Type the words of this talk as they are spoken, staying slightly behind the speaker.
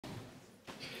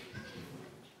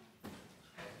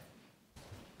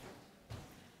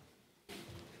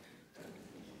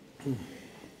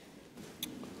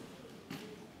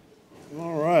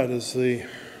All right, as the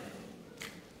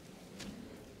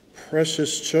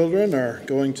precious children are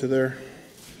going to their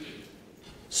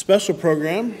special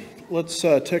program, let's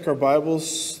take our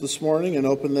Bibles this morning and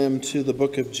open them to the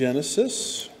book of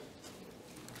Genesis.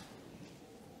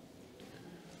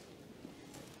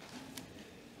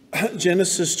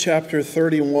 Genesis chapter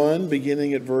 31,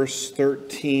 beginning at verse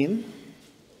 13.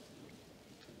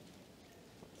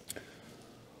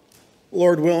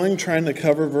 Lord willing, trying to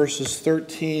cover verses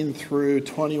 13 through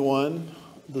 21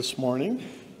 this morning.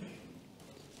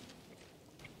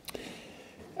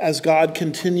 As God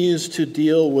continues to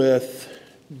deal with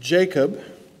Jacob,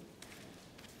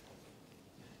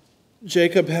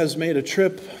 Jacob has made a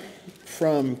trip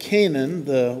from Canaan,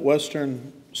 the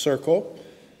western circle,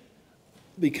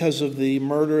 because of the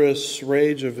murderous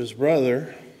rage of his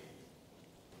brother.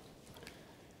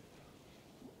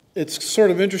 It's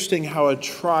sort of interesting how a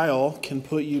trial can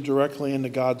put you directly into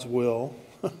God's will.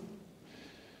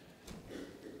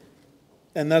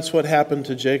 And that's what happened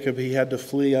to Jacob. He had to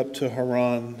flee up to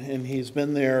Haran, and he's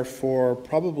been there for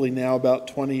probably now about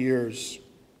 20 years.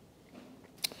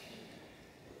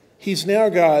 He's now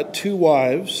got 2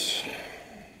 wives,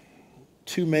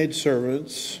 2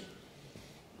 maidservants,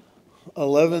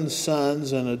 11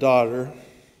 sons, and a daughter.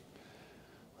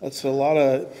 That's a lot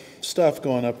of stuff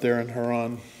going up there in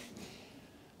Haran.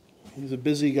 He's a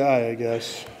busy guy, I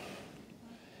guess.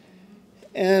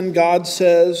 And God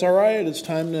says, all right, it's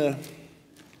time to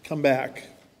come back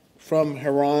from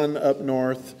Haran up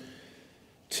north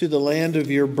to the land of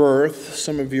your birth.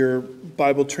 Some of your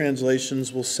Bible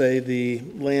translations will say the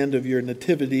land of your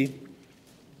nativity.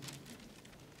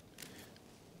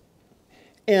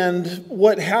 And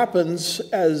what happens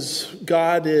as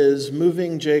God is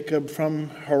moving Jacob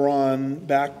from Haran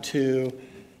back to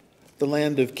the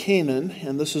land of Canaan,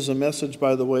 and this is a message,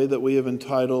 by the way, that we have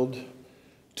entitled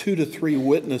 2 to 3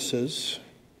 Witnesses.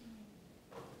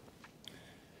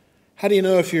 How do you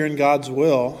know if you're in God's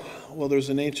will? Well, there's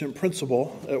an ancient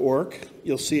principle at work.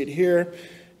 You'll see it here.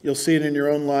 You'll see it in your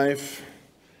own life.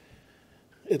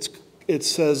 It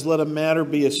says, let a matter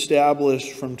be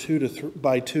established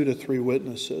by 2 to 3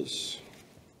 witnesses.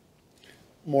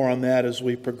 More on that as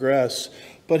we progress.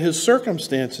 But his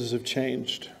circumstances have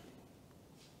changed.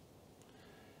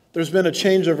 There's been a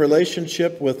change of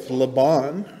relationship with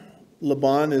Laban.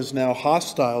 Laban is now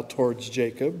hostile towards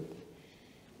Jacob.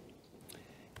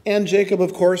 And Jacob,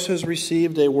 of course, has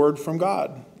received a word from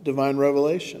God, divine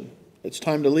revelation. It's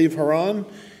time to leave Haran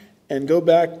and go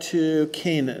back to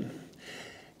Canaan.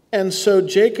 And so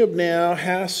Jacob now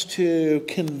has to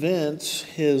convince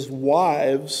his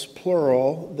wives,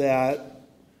 plural, that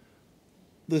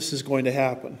this is going to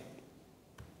happen.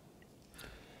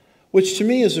 Which to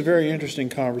me is a very interesting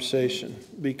conversation,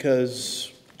 because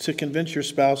to convince your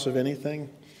spouse of anything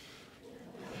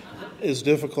is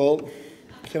difficult.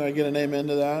 Can I get an amen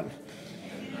to that?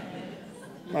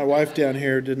 My wife down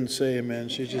here didn't say amen.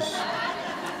 She's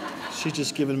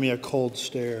just giving me a cold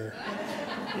stare,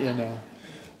 you know.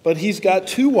 But he's got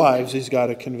 2 wives he's got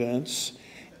to convince.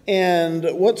 And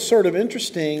what's sort of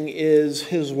interesting is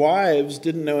his wives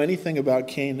didn't know anything about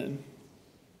Canaan.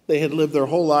 They had lived their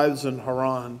whole lives in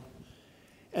Haran.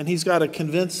 And he's got to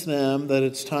convince them that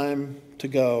it's time to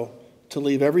go, to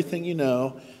leave everything you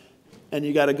know, and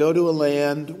you got to go to a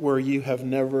land where you have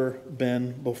never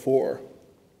been before.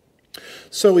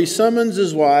 So he summons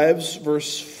his wives,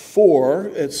 verse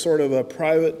 4. It's sort of a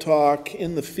private talk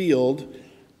in the field,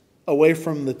 away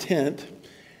from the tent.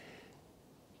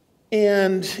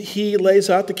 And he lays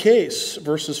out the case,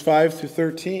 verses 5 through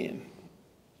 13.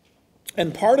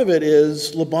 And part of it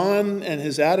is Laban and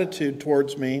his attitude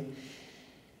towards me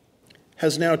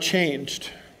has now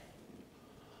changed.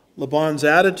 Laban's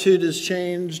attitude has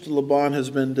changed. Laban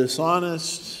has been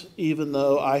dishonest, even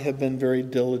though I have been very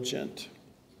diligent.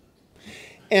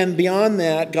 And beyond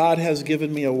that, God has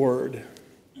given me a word.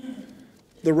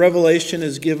 The revelation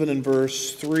is given in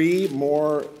verse 3.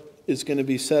 More is going to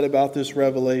be said about this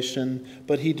revelation,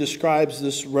 but he describes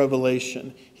this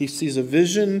revelation. He sees a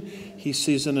vision, he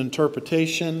sees an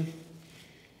interpretation,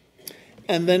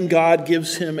 and then God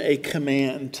gives him a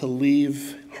command to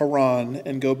leave Haran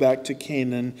and go back to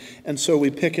Canaan. And so we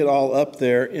pick it all up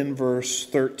there in verse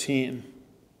 13.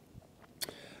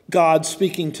 God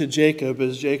speaking to Jacob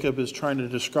as Jacob is trying to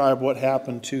describe what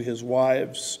happened to his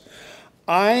wives.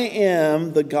 I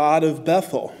am the God of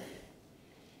Bethel,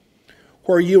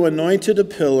 where you anointed a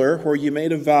pillar, where you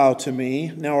made a vow to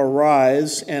me. Now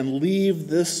arise and leave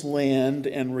this land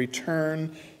and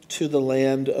return to the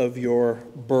land of your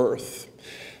birth.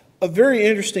 A very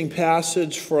interesting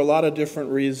passage for a lot of different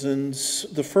reasons.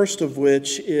 The first of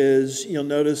which is, you'll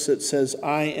notice it says,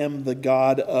 I am the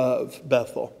God of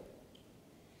Bethel.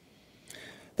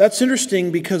 That's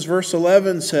interesting because verse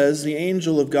 11 says, the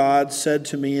angel of God said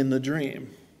to me in the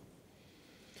dream.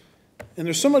 And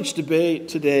there's so much debate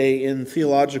today in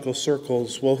theological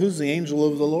circles. Well, who's the angel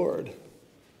of the Lord?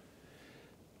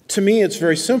 To me, it's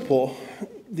very simple.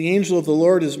 The angel of the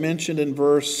Lord is mentioned in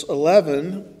verse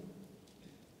 11.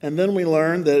 And then we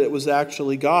learn that it was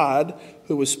actually God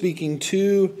who was speaking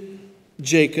to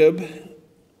Jacob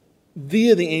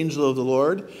via the angel of the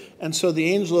Lord. And so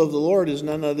the angel of the Lord is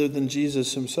none other than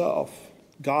Jesus himself,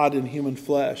 God in human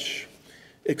flesh.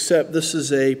 Except this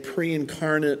is a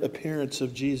pre-incarnate appearance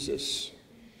of Jesus.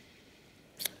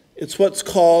 It's what's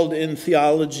called in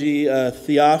theology a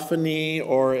theophany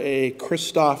or a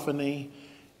Christophany.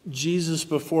 Jesus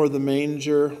Before the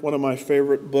Manger, one of my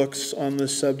favorite books on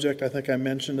this subject, I think I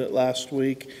mentioned it last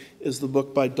week, is the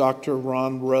book by Dr.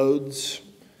 Ron Rhodes.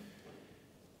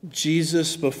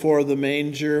 Jesus Before the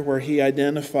Manger, where he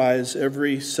identifies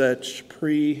every such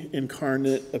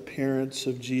pre-incarnate appearance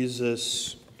of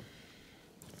Jesus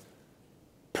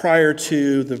prior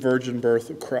to the virgin birth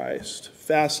of Christ.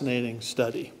 Fascinating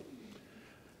study.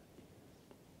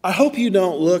 I hope you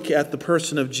don't look at the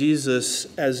person of Jesus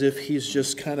as if he's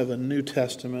just kind of a New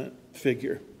Testament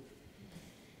figure.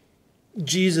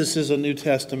 Jesus is a New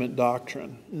Testament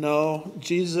doctrine. No,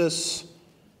 Jesus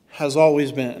has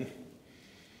always been.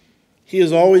 He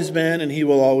has always been and he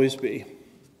will always be.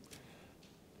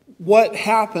 What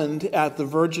happened at the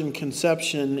virgin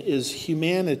conception is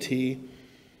humanity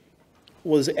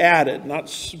was added, not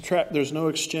subtract. There's no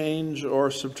exchange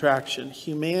or subtraction.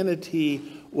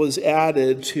 Humanity was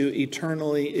added to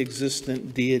eternally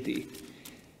existent deity.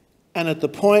 And at the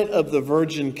point of the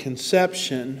virgin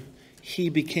conception, he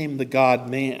became the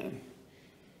God-man.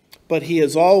 But he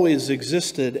has always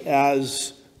existed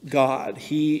as God.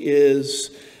 He is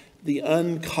the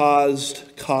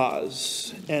uncaused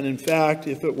cause. And in fact,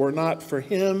 if it were not for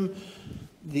him,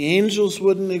 the angels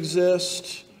wouldn't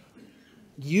exist,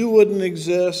 you wouldn't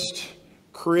exist,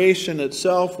 creation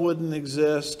itself wouldn't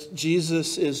exist.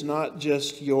 Jesus is not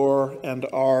just your and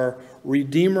our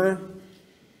Redeemer.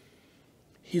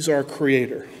 He's our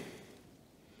Creator.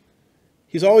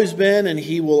 He's always been and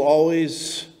he will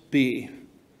always be.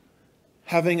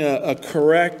 Having a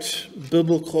correct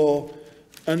biblical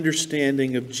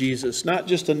understanding of Jesus, not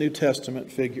just a New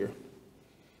Testament figure,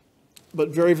 but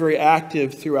very, very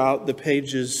active throughout the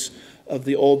pages of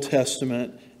the Old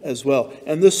Testament as well.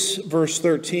 And this verse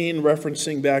 13,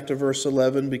 referencing back to verse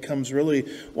 11, becomes really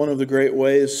one of the great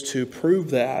ways to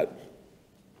prove that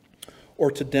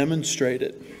or to demonstrate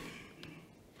it.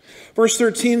 Verse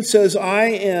 13 says, I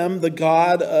am the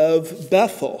God of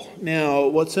Bethel. Now,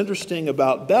 what's interesting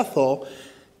about Bethel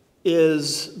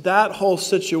is that whole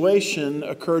situation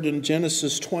occurred in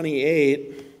Genesis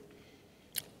 28,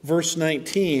 verse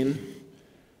 19,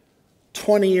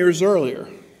 20 years earlier.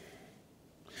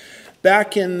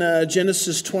 Back in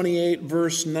Genesis 28,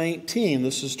 verse 19,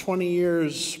 this is 20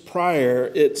 years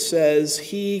prior, it says,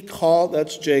 he called,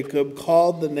 that's Jacob,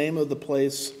 called the name of the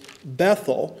place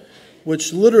Bethel,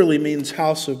 which literally means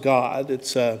house of God.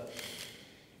 It's a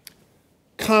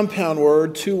compound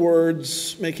word, two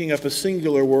words making up a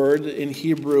singular word in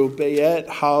Hebrew, Bayet,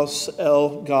 house,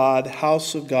 El, God,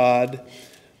 house of God.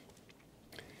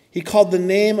 He called the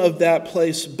name of that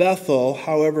place Bethel.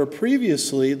 However,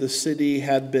 previously the city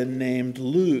had been named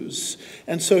Luz.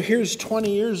 And so here's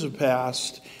 20 years have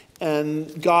passed,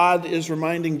 and God is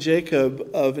reminding Jacob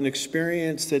of an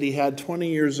experience that he had 20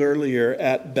 years earlier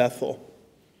at Bethel.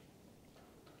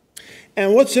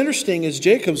 And what's interesting is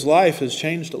Jacob's life has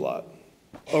changed a lot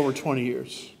over 20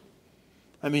 years.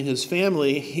 I mean, his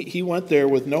family, he went there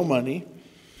with no money,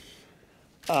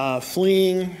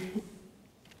 fleeing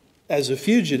as a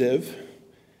fugitive,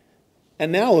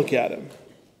 and now look at him.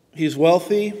 He's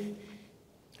wealthy,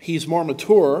 he's more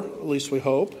mature, at least we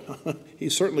hope.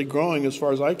 He's certainly growing as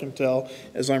far as I can tell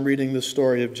as I'm reading the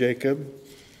story of Jacob.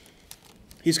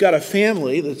 He's got a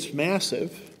family that's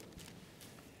massive,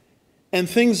 and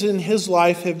things in his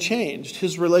life have changed.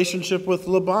 His relationship with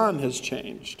Laban has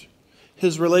changed.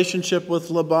 His relationship with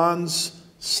Laban's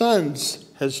sons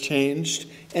has changed,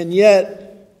 and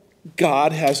yet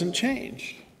God hasn't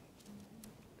changed.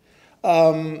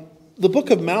 The book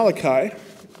of Malachi,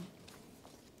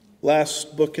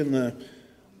 last book in the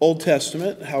Old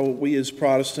Testament, how we as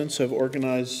Protestants have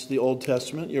organized the Old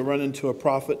Testament. You'll run into a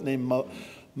prophet named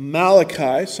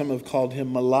Malachi. Some have called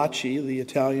him Malachi, the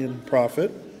Italian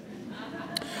prophet.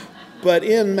 But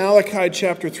in Malachi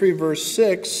chapter 3, verse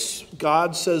 6,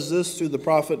 God says this through the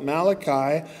prophet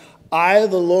Malachi, I,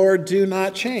 the Lord, do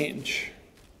not change.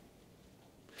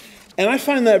 And I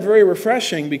find that very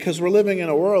refreshing because we're living in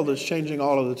a world that's changing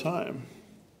all of the time.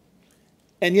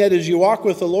 And yet, as you walk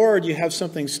with the Lord, you have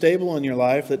something stable in your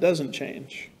life that doesn't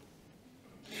change.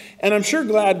 And I'm sure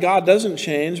glad God doesn't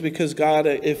change, because God,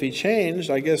 if he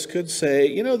changed, I guess could say,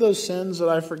 you know those sins that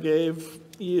I forgave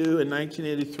you in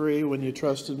 1983 when you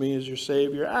trusted me as your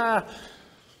Savior? I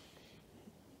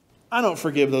don't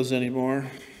forgive those anymore.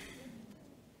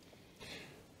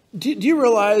 Do you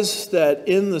realize that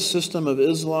in the system of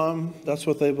Islam, that's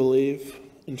what they believe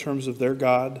in terms of their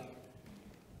God?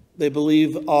 They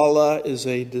believe Allah is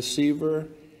a deceiver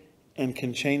and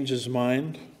can change his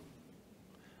mind.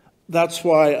 That's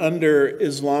why under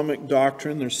Islamic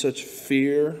doctrine there's such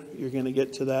fear. You're going to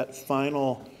get to that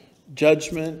final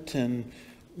judgment, and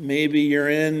maybe you're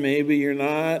in, maybe you're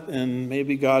not, and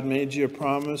maybe God made you a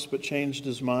promise but changed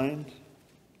his mind.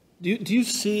 Do you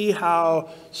see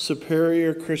how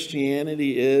superior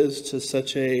Christianity is to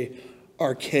such a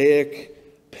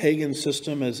archaic pagan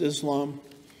system as Islam,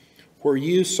 where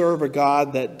you serve a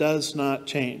God that does not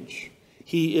change?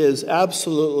 He is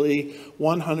absolutely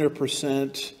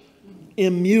 100%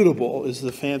 immutable, is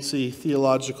the fancy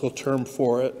theological term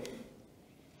for it.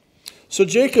 So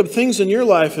Jacob, things in your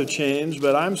life have changed,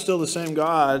 but I'm still the same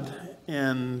God,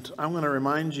 and I'm going to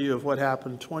remind you of what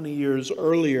happened 20 years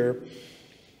earlier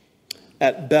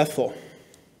at Bethel.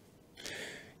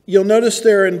 You'll notice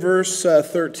there in verse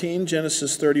 13,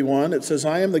 Genesis 31, it says,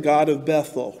 I am the God of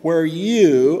Bethel, where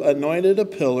you anointed a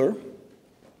pillar,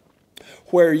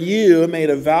 where you made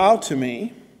a vow to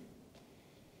me.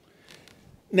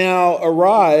 Now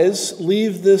arise,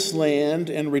 leave this land,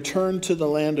 and return to the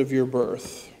land of your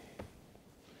birth.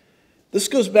 This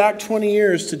goes back 20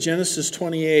 years to Genesis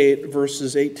 28,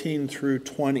 verses 18 through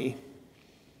 20.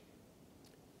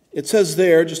 It says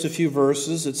there, just a few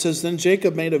verses, it says, Then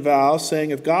Jacob made a vow,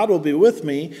 saying, If God will be with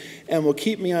me and will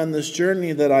keep me on this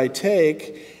journey that I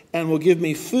take, and will give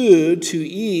me food to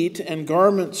eat and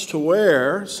garments to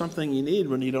wear, something you need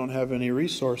when you don't have any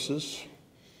resources,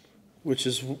 which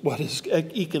is what his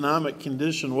economic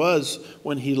condition was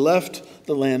when he left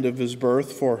the land of his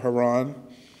birth for Haran.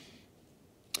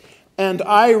 And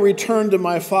I return to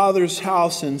my father's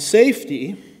house in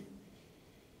safety,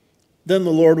 then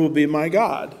the Lord will be my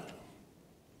God.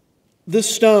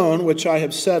 This stone, which I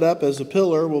have set up as a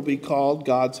pillar, will be called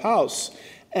God's house.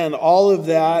 And all of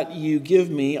that you give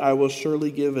me, I will surely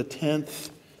give a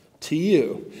tenth to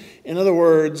you. In other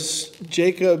words,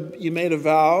 Jacob, you made a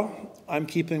vow. I'm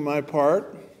keeping my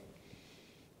part.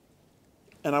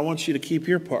 And I want you to keep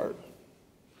your part.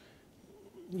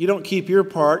 You don't keep your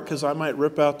part because I might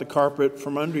rip out the carpet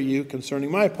from under you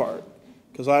concerning my part,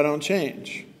 because I don't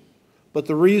change. But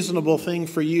the reasonable thing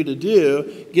for you to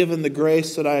do, given the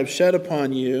grace that I have shed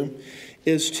upon you,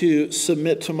 is to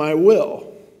submit to my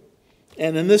will.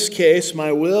 And in this case,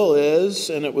 my will is,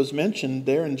 and it was mentioned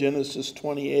there in Genesis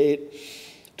 28,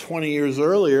 20 years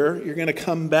earlier, you're going to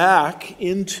come back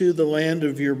into the land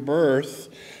of your birth,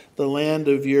 the land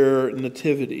of your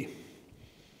nativity.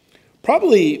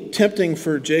 Probably tempting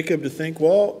for Jacob to think,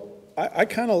 well, I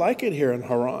kind of like it here in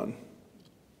Haran.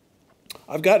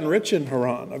 I've gotten rich in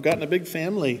Haran. I've gotten a big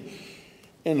family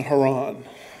in Haran.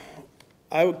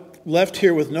 I left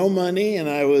here with no money, and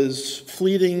I was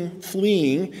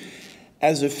fleeing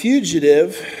as a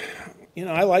fugitive. You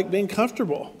know, I like being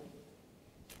comfortable.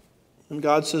 And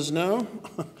God says, no,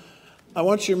 I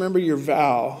want you to remember your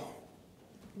vow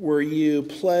where you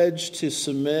pledged to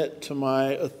submit to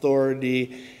my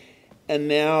authority. And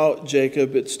now,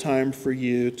 Jacob, it's time for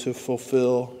you to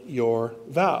fulfill your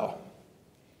vow.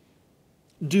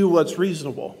 Do what's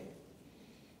reasonable.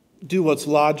 Do what's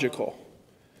logical.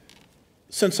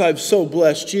 Since I've so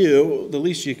blessed you, the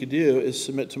least you could do is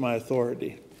submit to my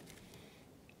authority.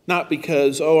 Not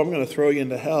because, I'm going to throw you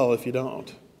into hell if you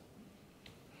don't.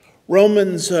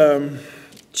 Romans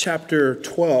chapter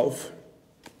 12,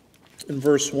 in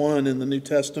verse 1 in the New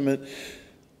Testament,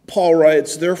 Paul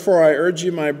writes, Therefore I urge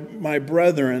you, my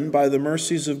brethren, by the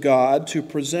mercies of God, to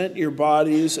present your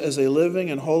bodies as a living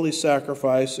and holy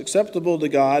sacrifice, acceptable to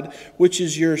God, which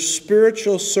is your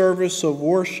spiritual service of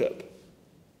worship.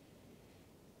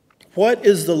 What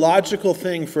is the logical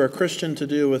thing for a Christian to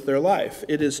do with their life?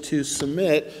 It is to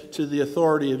submit to the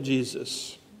authority of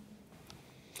Jesus.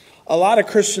 A lot of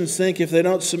Christians think if they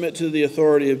don't submit to the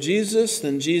authority of Jesus,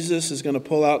 then Jesus is going to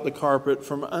pull out the carpet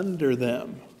from under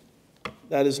them.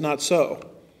 That is not so.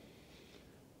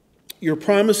 Your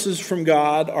promises from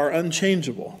God are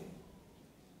unchangeable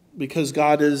because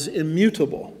God is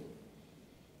immutable.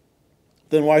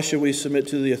 Then why should we submit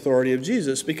to the authority of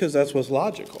Jesus? Because that's what's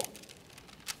logical.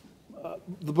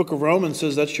 The book of Romans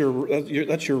says that's your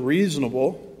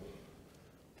reasonable,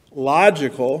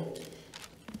 logical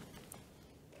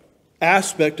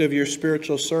aspect of your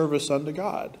spiritual service unto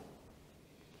God.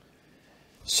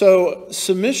 So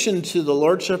submission to the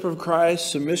lordship of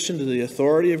Christ, submission to the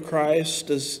authority of Christ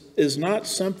is not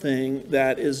something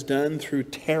that is done through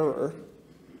terror.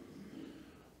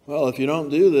 Well, if you don't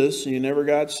do this, you never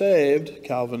got saved,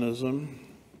 Calvinism.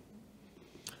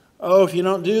 Oh, if you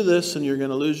don't do this, then you're going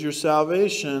to lose your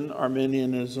salvation,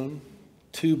 Arminianism.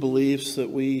 Two beliefs that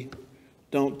we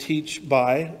don't teach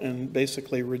by and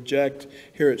basically reject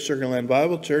here at Sugar Land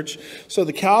Bible Church. So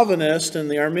the Calvinist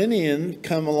and the Arminian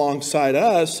come alongside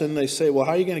us and they say, well,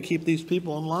 how are you going to keep these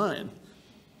people in line?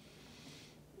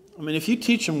 I mean, if you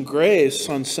teach them grace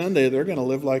on Sunday, they're going to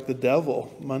live like the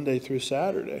devil Monday through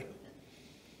Saturday.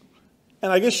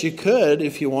 And I guess you could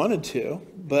if you wanted to,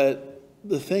 but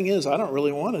the thing is, I don't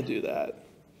really want to do that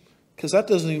because that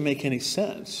doesn't even make any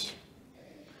sense.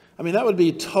 I mean, that would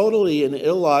be totally an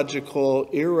illogical,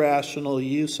 irrational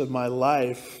use of my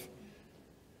life.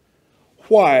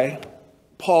 Why?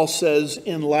 Paul says,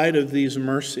 in light of these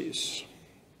mercies.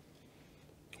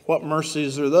 What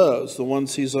mercies are those? The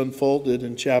ones he's unfolded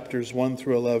in chapters 1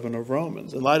 through 11 of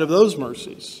Romans. In light of those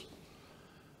mercies,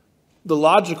 the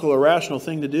logical or rational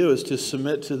thing to do is to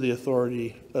submit to the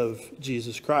authority of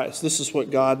Jesus Christ. This is what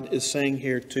God is saying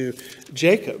here to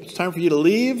Jacob. It's time for you to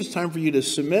leave. It's time for you to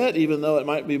submit, even though it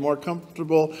might be more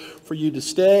comfortable for you to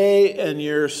stay. And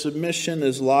your submission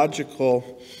is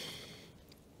logical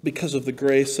because of the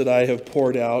grace that I have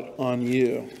poured out on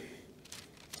you.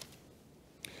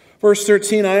 Verse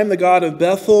 13, I am the God of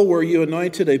Bethel, where you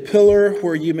anointed a pillar,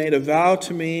 where you made a vow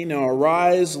to me. Now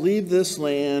arise, leave this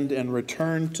land, and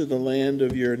return to the land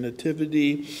of your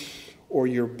nativity or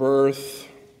your birth.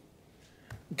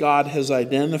 God has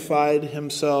identified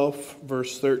himself,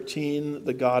 verse 13,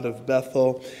 the God of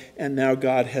Bethel, and now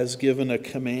God has given a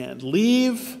command.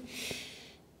 Leave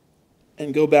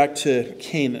and go back to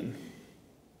Canaan.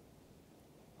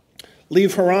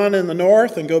 Leave Haran in the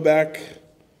north and go back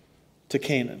to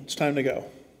Canaan. It's time to go.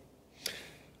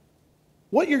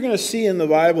 What you're going to see in the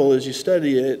Bible as you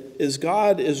study it is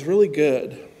God is really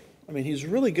good. I mean, he's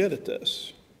really good at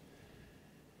this.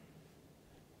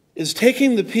 Is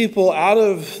taking the people out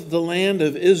of the land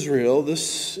of Israel.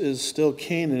 This is still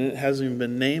Canaan. It hasn't even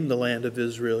been named the land of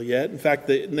Israel yet. In fact,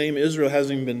 the name Israel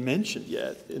hasn't even been mentioned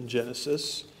yet in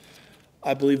Genesis.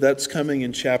 I believe that's coming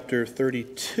in chapter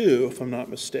 32, if I'm not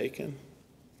mistaken.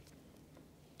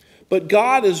 But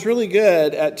God is really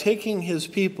good at taking his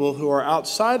people who are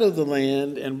outside of the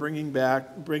land and bringing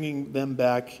them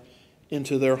back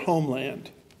into their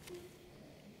homeland.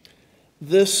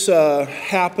 This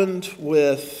happened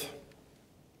with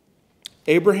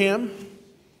Abraham,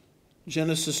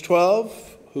 Genesis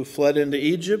 12, who fled into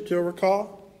Egypt, you'll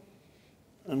recall.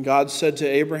 And God said to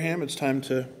Abraham, it's time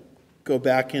to go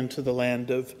back into the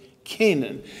land of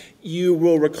Canaan. You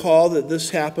will recall that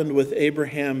this happened with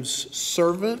Abraham's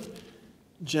servant,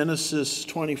 Genesis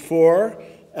 24,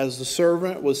 as the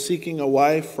servant was seeking a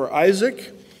wife for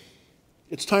Isaac.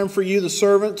 It's time for you, the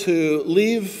servant, to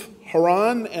leave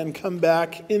Haran and come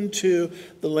back into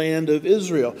the land of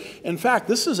Israel. In fact,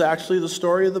 this is actually the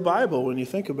story of the Bible when you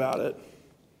think about it.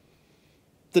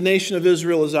 The nation of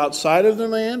Israel is outside of their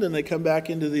land and they come back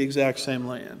into the exact same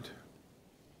land.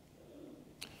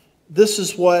 This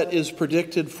is what is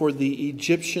predicted for the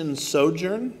Egyptian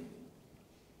sojourn.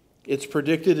 It's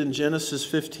predicted in Genesis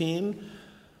 15,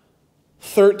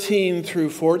 13 through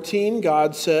 14.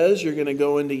 God says you're going to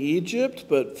go into Egypt,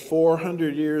 but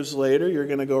 400 years later, you're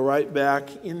going to go right back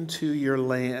into your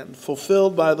land.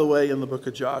 Fulfilled, by the way, in the book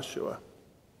of Joshua.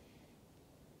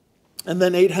 And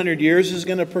then 800 years is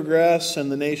going to progress,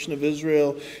 and the nation of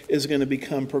Israel is going to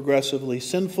become progressively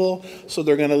sinful. So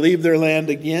they're going to leave their land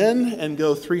again and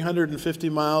go 350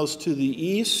 miles to the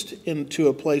east into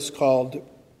a place called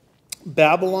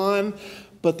Babylon,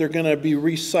 but they're going to be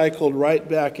recycled right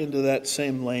back into that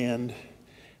same land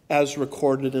as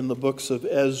recorded in the books of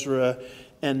Ezra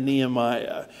and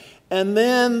Nehemiah. And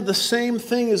then the same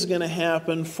thing is going to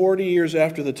happen 40 years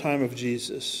after the time of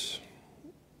Jesus.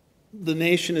 The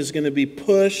nation is going to be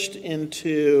pushed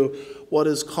into what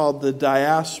is called the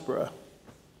diaspora,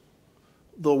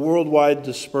 the worldwide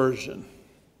dispersion.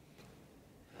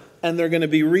 And they're going to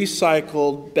be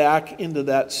recycled back into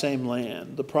that same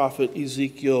land. The prophet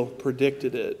Ezekiel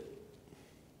predicted it.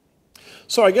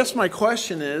 So I guess my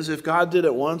question is, if God did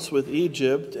it once with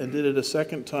Egypt and did it a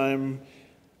second time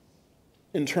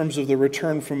in terms of the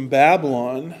return from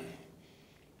Babylon,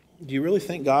 do you really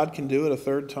think God can do it a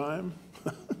third time?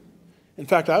 In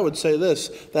fact, I would say this,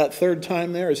 that third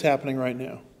time there is happening right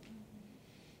now.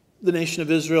 the nation of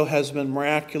Israel has been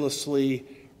miraculously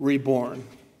reborn.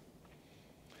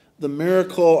 The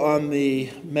miracle on the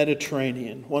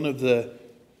Mediterranean, one of the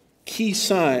key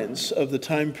signs of the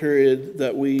time period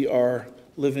that we are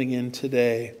living in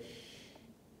today.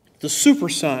 The super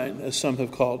sign, as some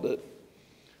have called it,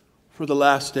 for the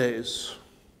last days.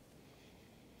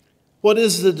 What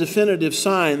is the definitive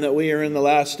sign that we are in the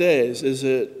last days? Is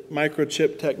it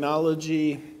microchip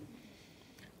technology?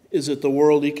 Is it the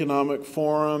World Economic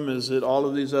Forum? Is it all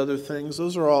of these other things?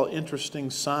 Those are all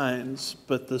interesting signs,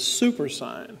 but the super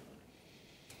sign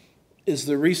is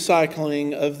the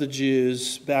recycling of the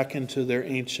Jews back into their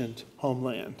ancient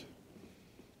homeland.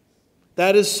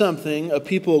 That is something, a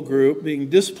people group being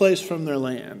displaced from their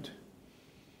land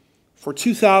for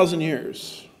 2,000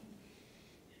 years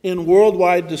in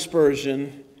worldwide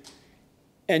dispersion,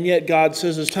 and yet God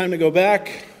says it's time to go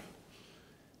back,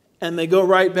 and they go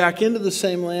right back into the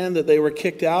same land that they were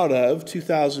kicked out of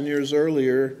 2,000 years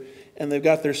earlier, and they've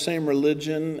got their same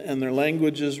religion, and their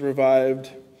language is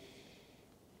revived.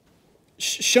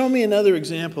 Show me another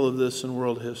example of this in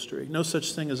world history. No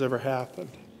such thing has ever happened.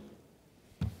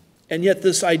 And yet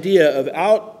this idea of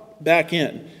out, back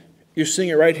in, you're seeing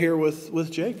it right here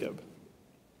with Jacob.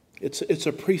 It's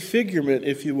a prefigurement,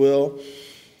 if you will,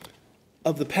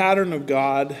 of the pattern of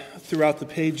God throughout the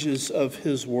pages of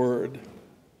his word.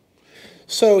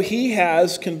 So he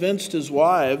has convinced his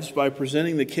wives by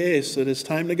presenting the case that it's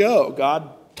time to go.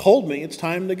 God told me it's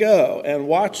time to go. And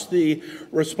watch the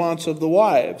response of the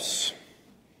wives.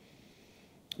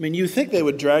 I mean, you think they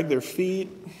would drag their feet.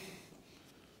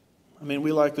 I mean,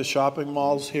 we like the shopping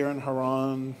malls here in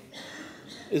Haran.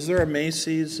 Is there a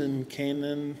Macy's in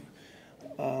Canaan?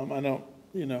 I don't,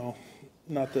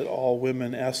 not that all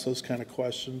women ask those kind of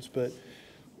questions, but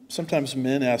sometimes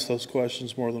men ask those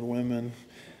questions more than women.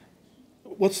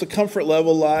 What's the comfort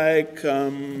level like?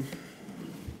 What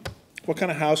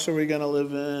kind of house are we going to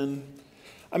live in?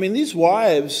 I mean, these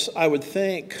wives, I would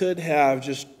think, could have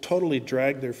just totally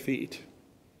dragged their feet.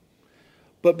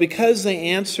 But because they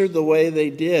answered the way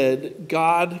they did,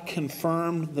 God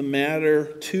confirmed the matter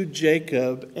to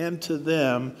Jacob and to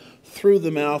them through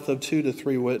the mouth of 2 to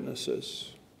 3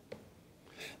 witnesses.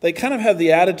 They kind of have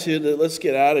the attitude that let's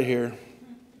get out of here.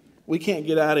 We can't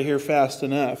get out of here fast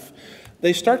enough.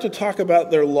 They start to talk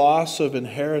about their loss of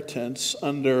inheritance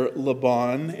under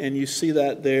Laban, and you see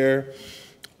that there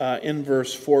in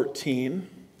verse 14.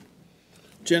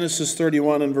 Genesis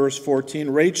 31 and verse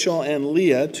 14, Rachel and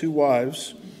Leah, 2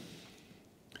 wives,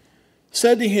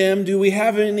 said to him, "Do we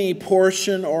have any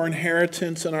portion or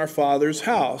inheritance in our father's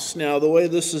house?" Now, the way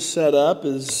this is set up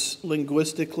is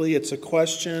linguistically, it's a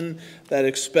question that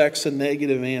expects a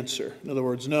negative answer. In other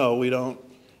words, no, we don't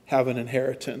have an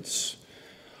inheritance.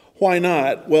 Why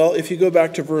not? Well, if you go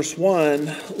back to verse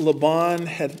 1, Laban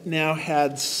had now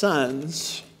had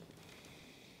sons,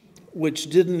 which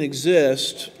didn't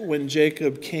exist when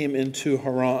Jacob came into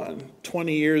Haran.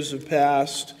 20 years have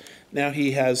passed. Now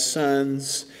he has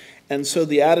sons. And so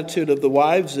the attitude of the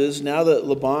wives is, now that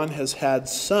Laban has had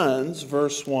sons,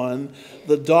 verse 1,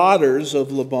 the daughters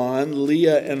of Laban,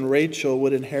 Leah and Rachel,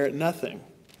 would inherit nothing.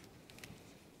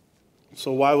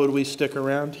 So why would we stick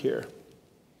around here?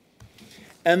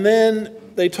 And then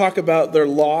they talk about their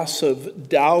loss of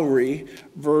dowry,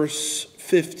 verse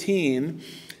 15.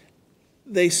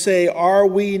 They say, "Are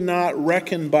we not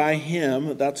reckoned by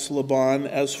him," that's Laban,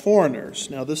 "as foreigners?"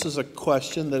 Now this is a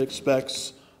question that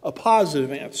expects a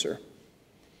positive answer.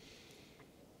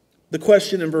 The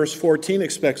question in verse 14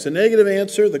 expects a negative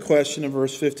answer. The question in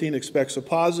verse 15 expects a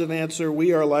positive answer.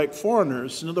 We are like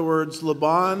foreigners. In other words,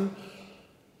 Laban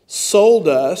sold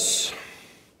us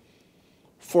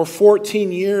for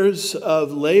 14 years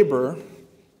of labor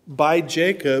by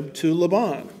Jacob to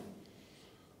Laban.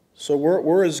 So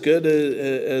we're as good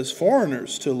as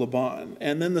foreigners to Laban.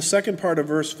 And then the second part of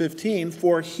verse 15,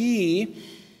 "For he,"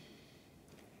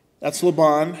 that's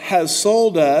Laban, "has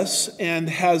sold us and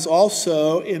has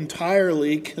also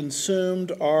entirely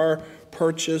consumed our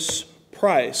purchase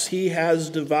price." He has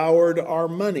devoured our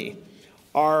money.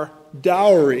 Our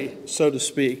dowry, so to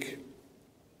speak,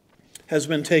 has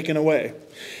been taken away.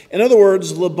 In other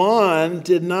words, Laban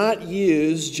did not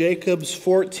use Jacob's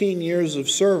 14 years of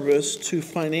service to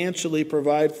financially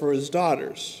provide for his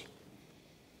daughters.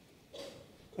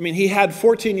 I mean, he had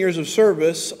 14 years of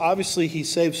service. Obviously, he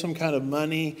saved some kind of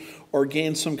money or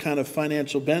gained some kind of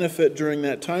financial benefit during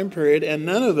that time period, and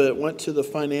none of it went to the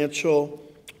financial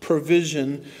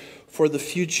provision for the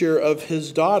future of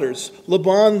his daughters.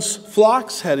 Laban's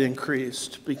flocks had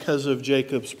increased because of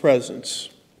Jacob's presence.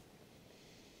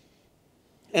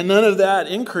 And none of that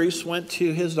increase went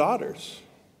to his daughters.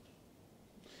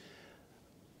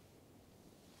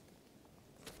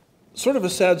 sort of a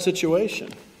sad situation.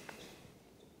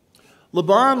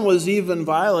 Laban was even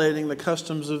violating the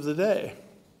customs of the day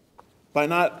by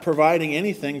not providing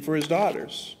anything for his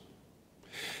daughters.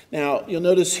 Now, you'll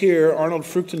notice here Arnold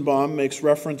Fruchtenbaum makes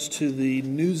reference to the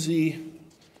Nuzi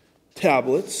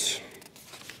tablets.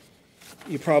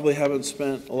 You probably haven't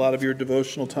spent a lot of your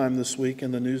devotional time this week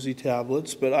in the Nuzi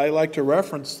tablets, but I like to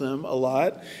reference them a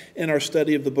lot in our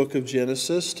study of the book of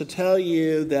Genesis to tell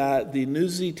you that the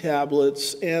Nuzi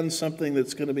tablets and something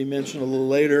that's going to be mentioned a little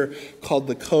later called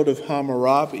the Code of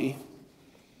Hammurabi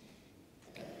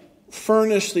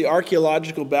furnish the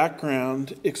archaeological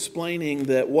background explaining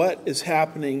that what is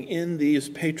happening in these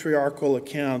patriarchal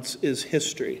accounts is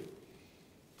history.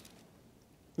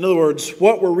 In other words,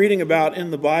 what we're reading about in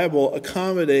the Bible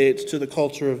accommodates to the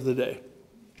culture of the day.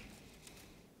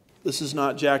 This is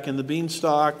not Jack and the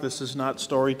Beanstalk. This is not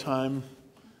story time.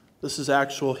 This is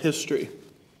actual history.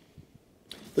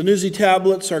 The Nuzi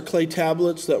tablets are clay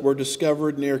tablets that were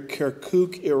discovered near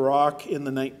Kirkuk, Iraq in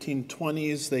the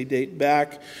 1920s. They date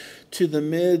back to the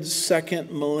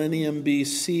mid-2nd millennium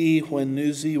BC when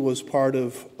Nuzi was part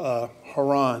of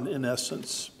Haran, in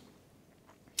essence.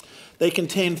 They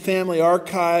contain family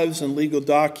archives and legal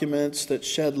documents that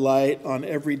shed light on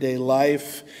everyday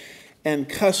life and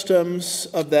customs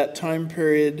of that time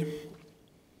period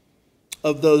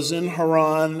of those in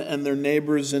Haran and their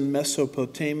neighbors in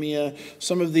Mesopotamia.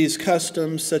 Some of these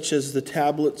customs, such as the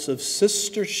tablets of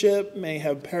sistership, may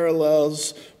have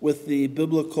parallels with the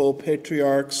biblical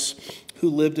patriarchs who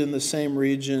lived in the same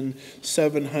region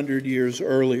 700 years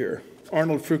earlier.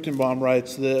 Arnold Fruchtenbaum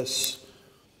writes this: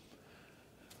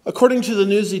 according to the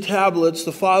Nuzi tablets,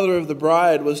 the father of the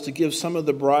bride was to give some of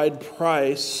the bride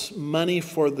price, money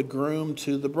for the groom,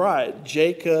 to the bride.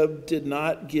 Jacob did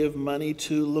not give money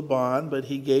to Laban, but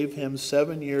he gave him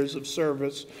 7 years of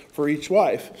service for each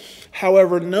wife.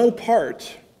 However, no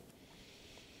part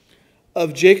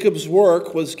of Jacob's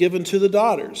work was given to the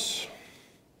daughters.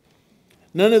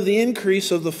 None of the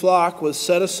increase of the flock was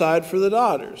set aside for the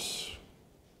daughters.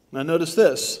 Now notice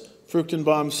this,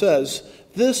 Fruchtenbaum says,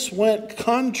 this went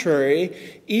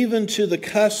contrary even to the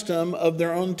custom of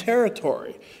their own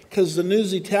territory, because the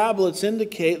Nuzi tablets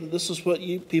indicate that this is what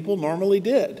people normally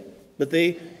did, but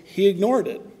he ignored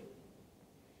it.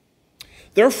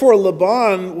 Therefore,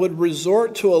 Laban would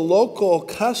resort to a local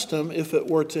custom if it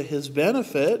were to his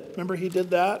benefit. Remember he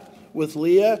did that with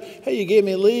Leah? Hey, you gave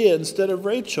me Leah instead of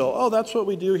Rachel. Oh, that's what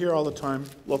we do here all the time,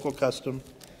 local custom.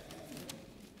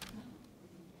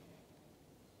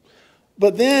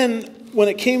 But then, when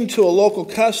it came to a local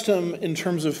custom in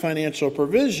terms of financial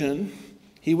provision,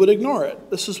 he would ignore it.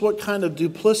 This is what kind of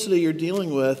duplicity you're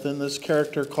dealing with in this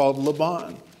character called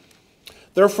Laban.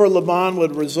 Therefore, Laban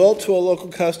would resort to a local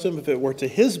custom if it were to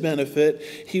his benefit.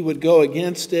 He would go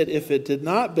against it if it did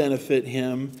not benefit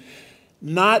him.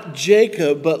 Not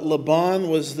Jacob, but Laban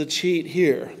was the cheat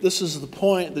here. This is the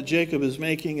point that Jacob is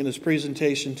making in his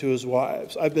presentation to his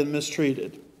wives. I've been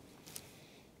mistreated.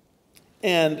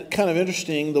 And kind of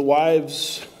interesting, the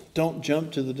wives don't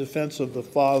jump to the defense of the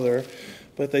father,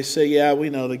 but they say, yeah, we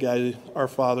know the guy, our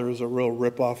father is a real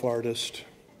rip-off artist.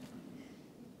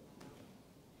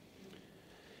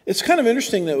 It's kind of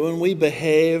interesting that when we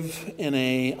behave in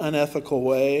an unethical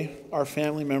way, our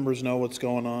family members know what's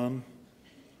going on.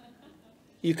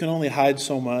 You can only hide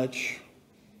so much.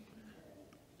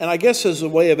 And I guess as a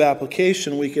way of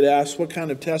application, we could ask, what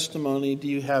kind of testimony do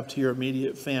you have to your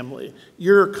immediate family,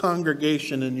 your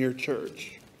congregation in your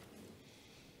church?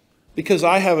 Because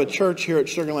I have a church here at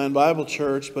Sugar Land Bible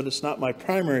Church, but it's not my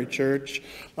primary church.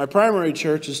 My primary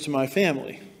church is to my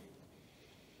family.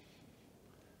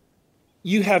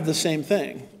 You have the same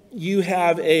thing. You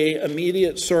have an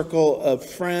immediate circle of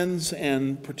friends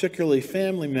and particularly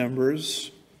family members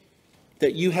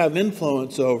that you have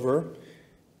influence over.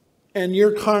 And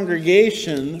your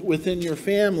congregation within your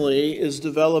family is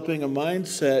developing a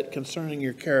mindset concerning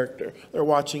your character. They're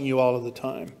watching you all of the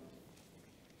time.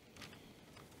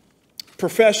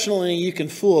 Professionally, you can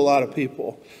fool a lot of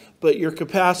people, but your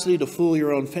capacity to fool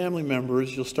your own family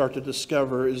members, you'll start to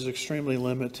discover, is extremely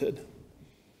limited.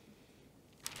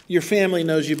 Your family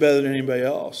knows you better than anybody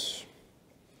else.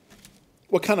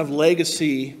 What kind of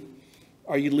legacy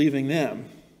are you leaving them?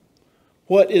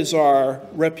 What is our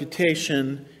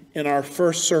reputation in our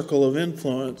first circle of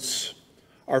influence,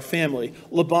 our family?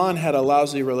 Laban had a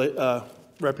lousy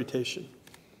reputation.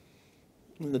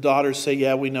 And the daughters say,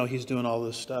 yeah, we know he's doing all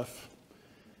this stuff.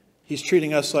 He's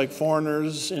treating us like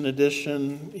foreigners. In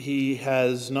addition, he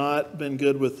has not been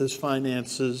good with his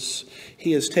finances.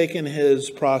 He has taken his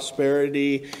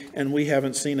prosperity, and we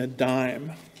haven't seen a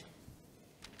dime.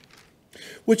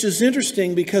 Which is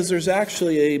interesting because there's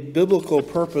actually a biblical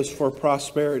purpose for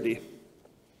prosperity.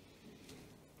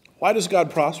 Why does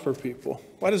God prosper people?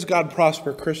 Why does God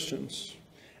prosper Christians?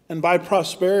 And by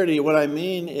prosperity, what I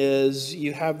mean is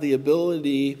you have the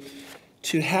ability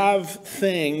to have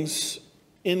things,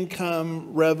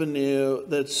 income, revenue,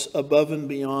 that's above and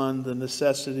beyond the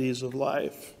necessities of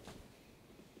life.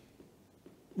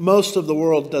 Most of the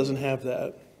world doesn't have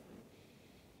that.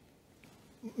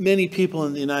 Many people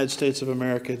in the United States of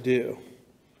America do.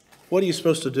 What are you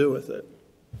supposed to do with it?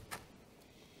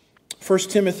 1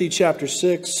 Timothy chapter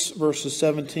 6, verses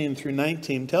 17 through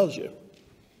 19 tells you.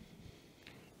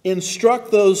 Instruct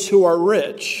those who are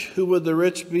rich. Who would the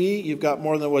rich be? You've got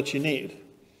more than what you need.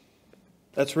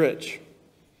 That's rich.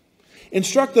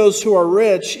 Instruct those who are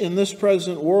rich in this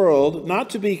present world not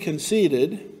to be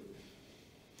conceited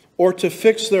or to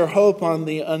fix their hope on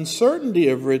the uncertainty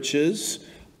of riches,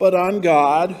 but on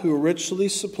God, who richly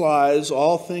supplies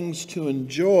all things to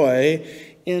enjoy.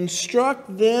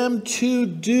 Instruct them to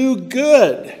do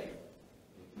good,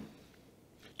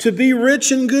 to be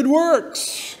rich in good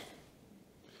works,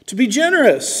 to be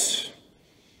generous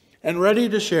and ready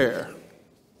to share,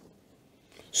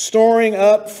 storing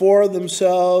up for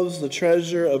themselves the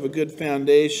treasure of a good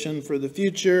foundation for the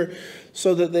future,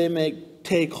 so that they may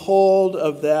take hold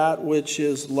of that which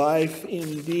is life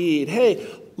indeed. Hey,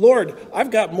 Lord,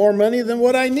 I've got more money than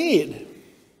what I need.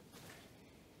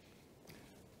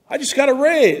 I just got a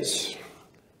raise.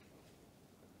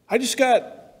 I just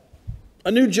got a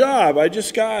new job. I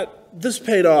just got this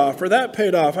paid off or that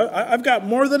paid off. I've got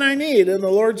more than I need. And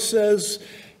the Lord says,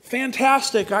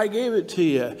 fantastic, I gave it to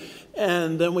you.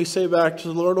 And then we say back to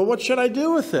the Lord, well, what should I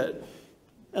do with it?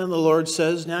 And the Lord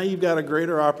says, now you've got a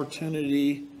greater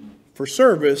opportunity for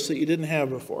service that you didn't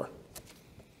have before.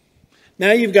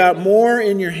 Now you've got more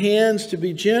in your hands to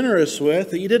be generous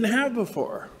with that you didn't have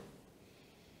before.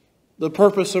 The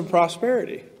purpose of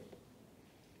prosperity.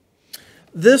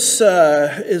 This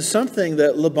is something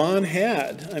that Laban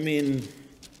had. I mean,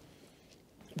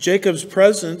 Jacob's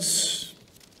presence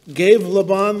gave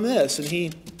Laban this, and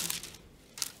he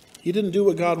didn't do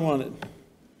what God wanted.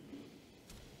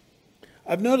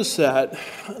 I've noticed that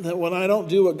when I don't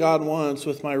do what God wants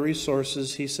with my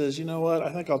resources, he says, you know what,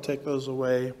 I think I'll take those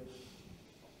away.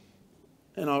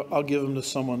 And I'll give them to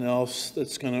someone else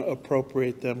that's going to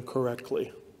appropriate them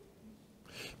correctly.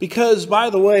 Because, by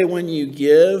the way, when you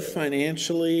give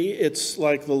financially, it's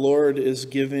like the Lord is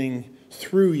giving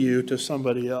through you to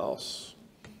somebody else.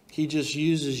 He just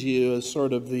uses you as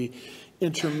sort of the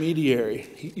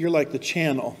intermediary. You're like the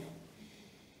channel.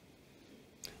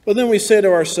 But then we say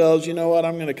to ourselves, you know what,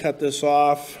 I'm going to cut this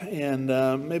off, and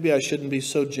maybe I shouldn't be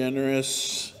so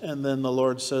generous. And then the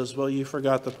Lord says, well, you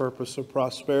forgot the purpose of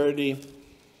prosperity.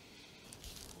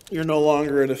 You're no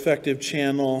longer an effective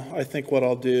channel. I think what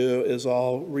I'll do is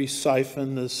I'll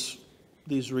re-siphon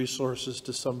these resources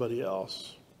to somebody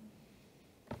else.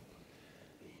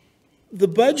 The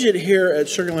budget here at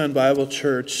Sugarland Bible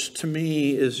Church, to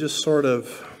me, is just sort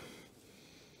of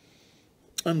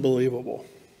unbelievable.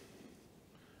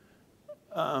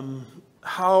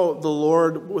 How the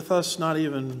Lord, with us not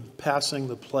even passing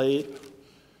the plate,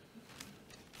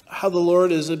 how the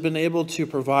Lord has been able to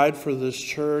provide for this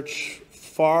church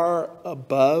far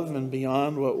above and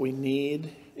beyond what we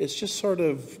need. It's just sort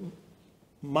of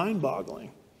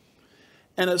mind-boggling.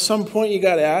 And at some point you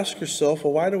got to ask yourself,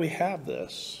 well, why do we have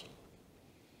this?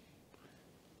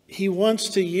 He wants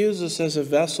to use us as a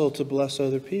vessel to bless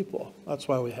other people. That's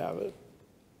why we have it.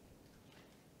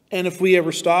 And if we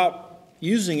ever stop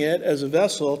using it as a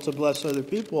vessel to bless other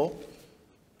people,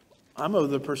 I'm of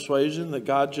the persuasion that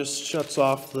God just shuts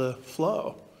off the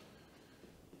flow.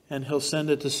 And he'll send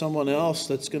it to someone else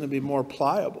that's going to be more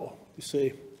pliable. You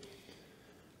see,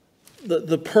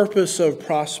 the purpose of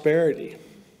prosperity.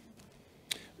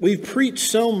 We've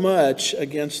preached so much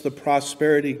against the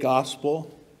prosperity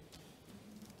gospel.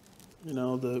 You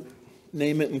know, the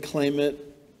name it and claim it,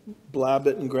 blab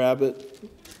it and grab it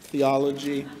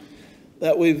theology.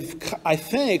 That I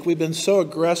think we've been so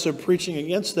aggressive preaching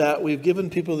against that, we've given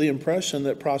people the impression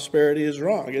that prosperity is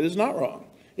wrong. It is not wrong.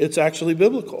 It's actually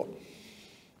biblical.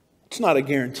 It's not a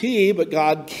guarantee, but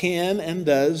God can and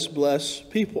does bless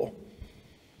people.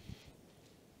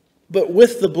 But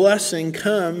with the blessing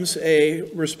comes a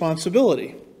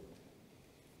responsibility.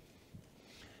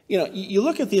 You know, you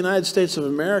look at the United States of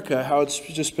America, how it's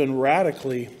just been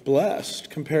radically blessed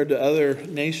compared to other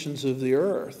nations of the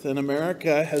earth. And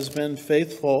America has been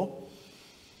faithful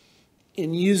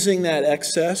in using that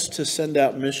excess to send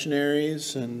out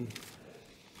missionaries and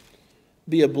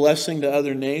be a blessing to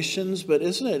other nations. But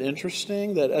isn't it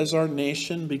interesting that as our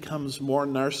nation becomes more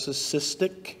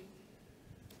narcissistic,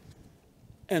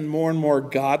 and more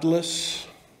godless,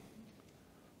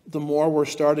 the more we're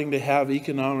starting to have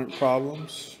economic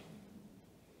problems.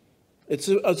 It's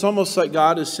almost like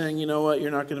God is saying, you know what, you're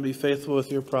not going to be faithful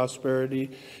with your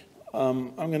prosperity.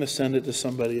 I'm going to send it to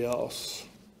somebody else.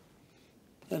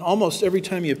 And almost every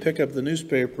time you pick up the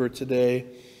newspaper today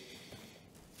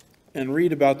and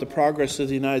read about the progress of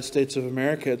the United States of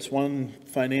America, it's one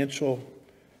financial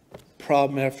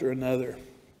problem after another.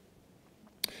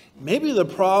 Maybe the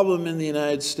problem in the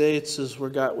United States is we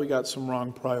got some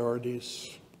wrong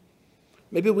priorities.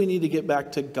 Maybe we need to get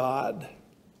back to God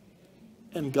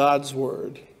and God's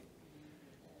word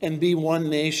and be one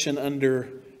nation under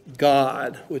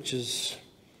God, which is,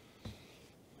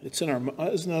 isn't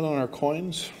that on our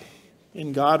coins?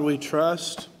 In God we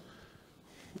trust.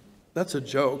 That's a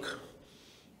joke.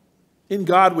 In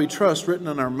God we trust written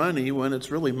on our money, when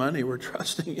it's really money we're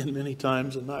trusting in many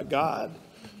times and not God.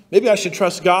 Maybe I should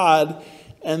trust God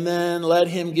and then let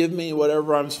him give me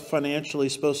whatever I'm financially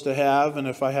supposed to have. And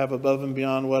if I have above and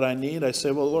beyond what I need, I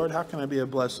say, well, Lord, how can I be a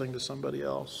blessing to somebody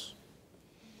else?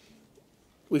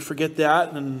 We forget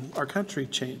that and our country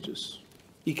changes.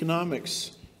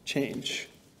 Economics change.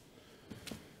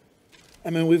 I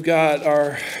mean, we've got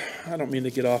I don't mean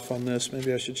to get off on this.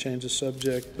 Maybe I should change the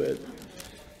subject. But,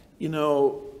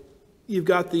 you've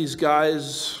got these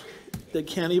guys that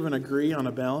can't even agree on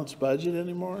a balanced budget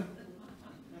anymore.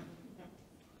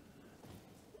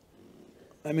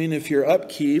 I mean, if your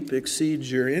upkeep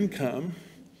exceeds your income,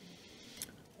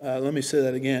 let me say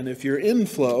that again. If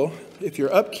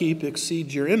your upkeep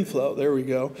exceeds your inflow, there we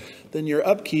go, then your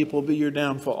upkeep will be your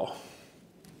downfall.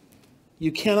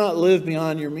 You cannot live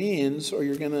beyond your means or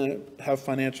you're going to have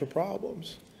financial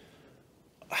problems.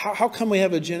 How come we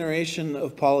have a generation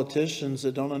of politicians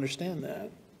that don't understand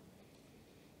that?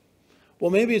 Well,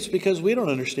 maybe it's because we don't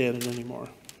understand it anymore.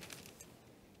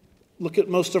 Look at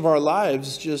most of our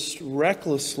lives just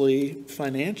recklessly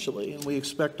financially, and we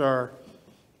expect our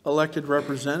elected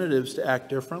representatives to act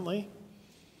differently.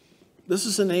 This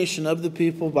is a nation of the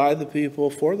people, by the people,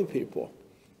 for the people.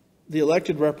 The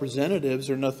elected representatives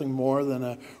are nothing more than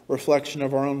a reflection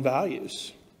of our own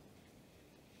values.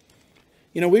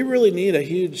 We really need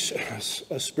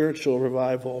a spiritual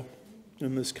revival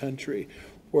in this country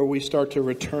where we start to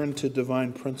return to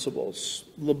divine principles.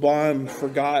 Laban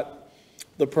forgot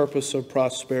the purpose of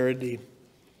prosperity,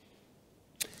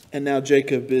 and now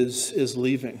Jacob is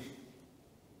leaving.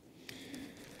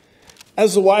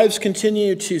 As the wives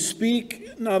continue to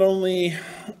speak, not only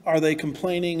are they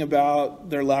complaining about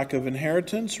their lack of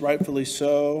inheritance, rightfully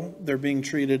so, they're being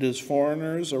treated as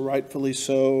foreigners, a rightfully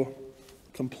so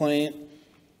complaint.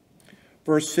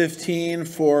 Verse 15,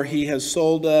 for he has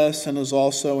sold us and has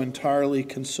also entirely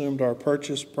consumed our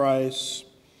purchase price.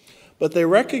 But they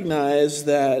recognize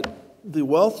that the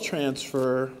wealth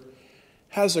transfer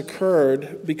has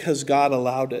occurred because God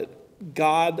allowed it.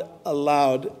 God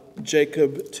allowed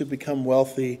Jacob to become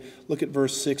wealthy. Look at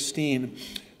verse 16.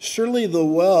 Surely the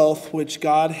wealth which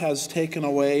God has taken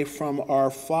away from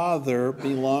our father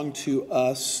belonged to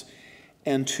us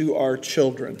and to our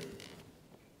children.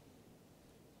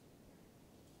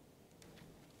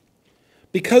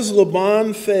 Because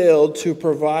Laban failed to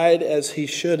provide as he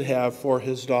should have for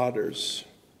his daughters,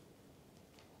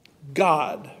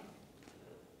 God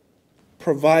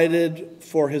provided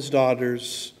for his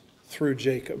daughters through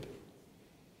Jacob.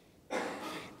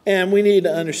 And we need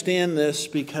to understand this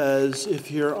because if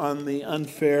you're on the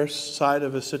unfair side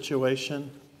of a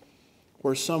situation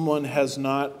where someone has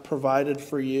not provided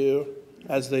for you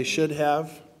as they should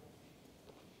have,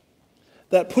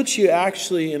 that puts you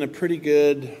actually in a pretty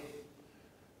good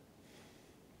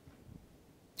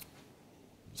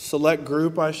select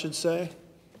group, I should say,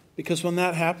 because when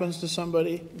that happens to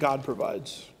somebody, God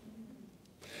provides.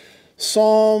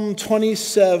 Psalm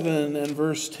 27 and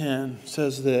verse 10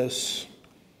 says this,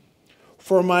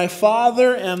 for my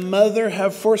father and mother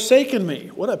have forsaken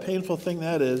me. What a painful thing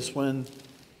that is when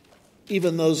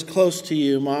even those close to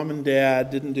you, mom and dad,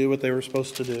 didn't do what they were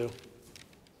supposed to do.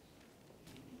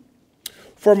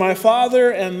 For my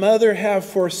father and mother have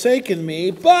forsaken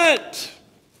me, but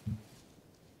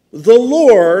the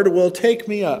Lord will take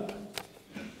me up.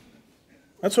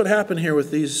 That's what happened here with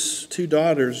these two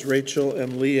daughters, Rachel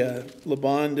and Leah.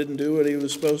 Laban didn't do what he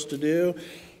was supposed to do.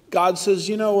 God says,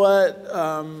 you know what?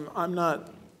 I'm not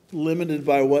limited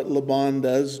by what Laban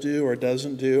does do or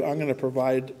doesn't do. I'm going to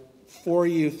provide for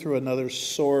you through another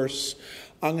source.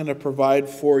 I'm going to provide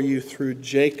for you through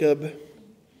Jacob.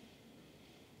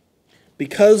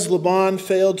 Because Laban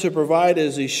failed to provide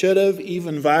as he should have,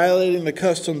 even violating the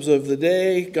customs of the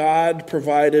day, God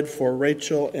provided for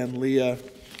Rachel and Leah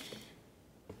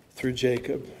through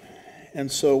Jacob.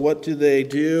 And so what do they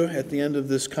do at the end of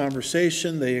this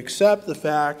conversation? They accept the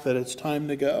fact that it's time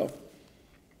to go.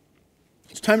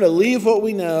 It's time to leave what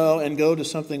we know and go to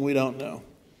something we don't know.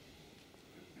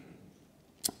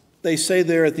 They say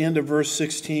there at the end of verse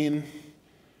 16,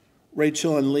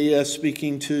 Rachel and Leah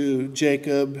speaking to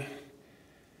Jacob,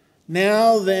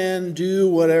 "Now then, do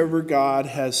whatever God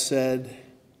has said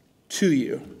to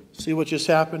you." See what just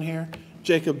happened here?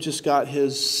 Jacob just got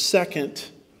his second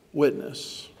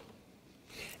witness.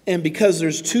 And because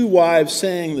there's two wives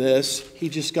saying this, he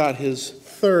just got his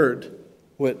third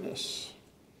witness.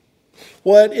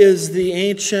 What is the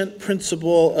ancient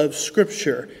principle of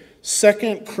Scripture?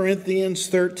 2 Corinthians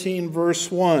 13,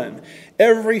 verse 1.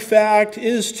 Every fact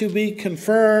is to be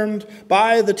confirmed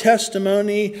by the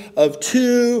testimony of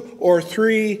 2 or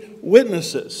 3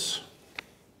 witnesses.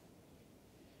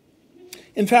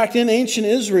 In fact, in ancient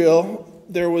Israel,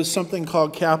 there was something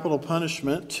called capital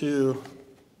punishment to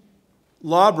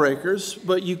lawbreakers,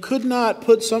 but you could not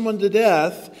put someone to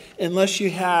death unless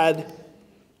you had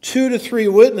 2 to 3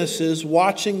 witnesses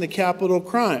watching the capital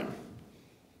crime.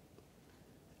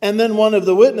 And then one of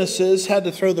the witnesses had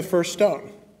to throw the first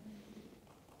stone.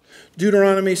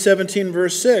 Deuteronomy 17,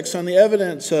 verse 6, on the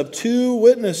evidence of 2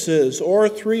 witnesses or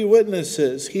 3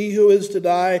 witnesses, he who is to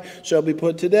die shall be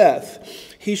put to death.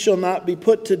 He shall not be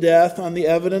put to death on the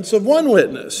evidence of 1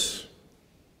 witness.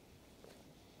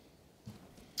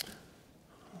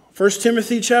 1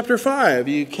 Timothy chapter 5,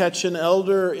 you catch an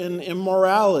elder in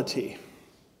immorality.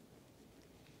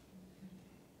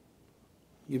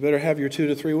 You better have your 2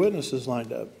 to 3 witnesses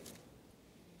lined up.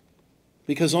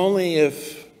 Because only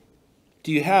if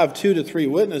do you have 2 to 3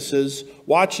 witnesses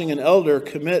watching an elder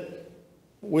commit,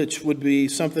 which would be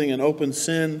something, an open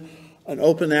sin, an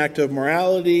open act of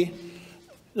morality.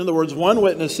 In other words, 1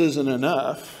 witness isn't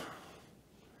enough.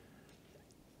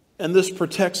 And this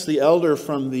protects the elder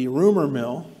from the rumor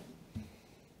mill.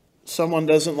 Someone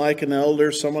doesn't like an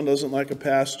elder, someone doesn't like a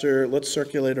pastor. Let's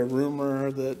circulate a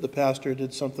rumor that the pastor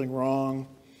did something wrong.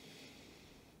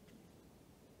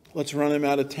 Let's run him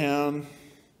out of town.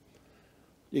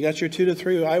 You got your 2 to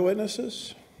 3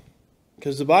 eyewitnesses?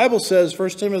 Because the Bible says,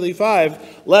 1 Timothy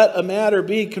 5, let a matter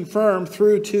be confirmed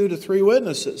through 2 to 3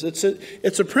 witnesses.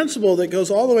 It's a principle that goes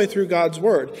all the way through God's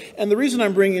Word. And the reason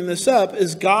I'm bringing this up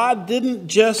is God didn't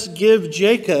just give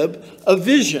Jacob a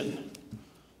vision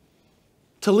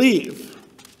to leave.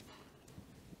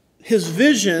 His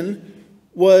vision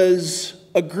was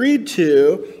agreed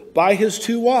to by his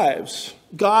 2 wives.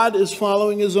 God is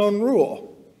following his own rule.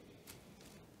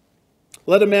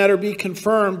 Let a matter be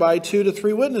confirmed by 2 to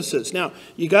 3 witnesses. Now,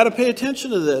 you got to pay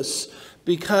attention to this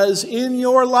because in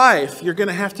your life, you're going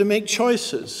to have to make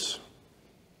choices.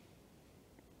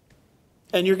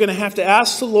 And you're going to have to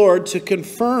ask the Lord to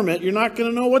confirm it. You're not going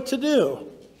to know what to do.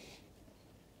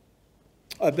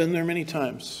 I've been there many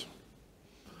times.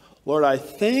 Lord, I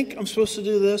think I'm supposed to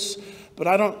do this, but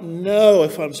I don't know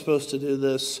if I'm supposed to do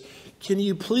this. Can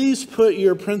you please put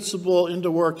your principle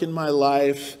into work in my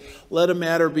life? Let a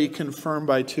matter be confirmed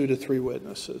by 2 to 3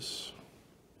 witnesses.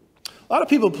 A lot of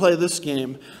people play this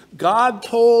game. God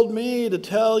told me to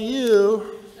tell you.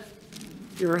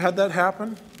 You ever had that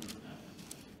happen?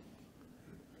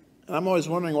 And I'm always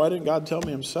wondering, why didn't God tell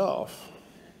me himself?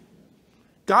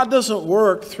 God doesn't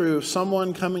work through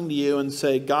someone coming to you and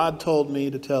say, God told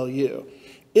me to tell you.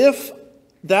 If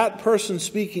that person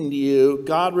speaking to you,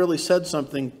 God really said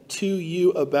something to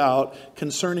you about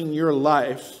concerning your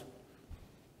life,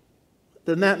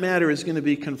 then that matter is going to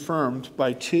be confirmed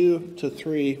by 2 to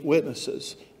 3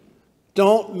 witnesses.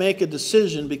 Don't make a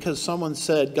decision because someone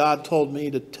said, God told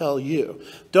me to tell you.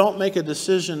 Don't make a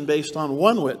decision based on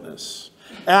 1 witness.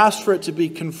 Ask for it to be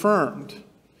confirmed.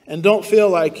 And don't feel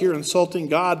like you're insulting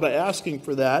God by asking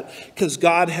for that, because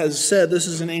God has said, this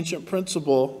is an ancient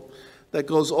principle that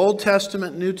goes Old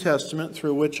Testament, New Testament,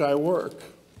 through which I work.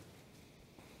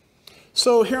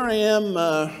 So here I am,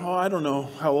 I don't know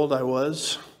how old I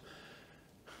was.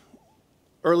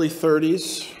 Early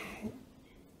 30s.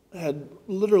 I had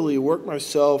literally worked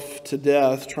myself to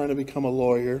death trying to become a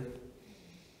lawyer.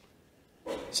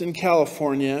 It's in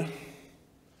California.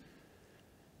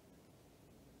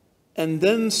 And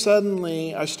then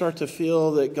suddenly I start to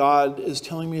feel that God is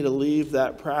telling me to leave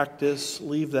that practice,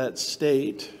 leave that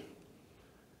state,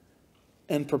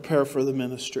 and prepare for the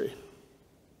ministry.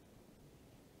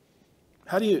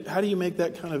 How do you make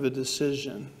that kind of a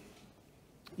decision?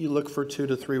 You look for 2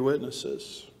 to 3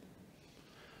 witnesses.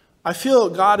 I feel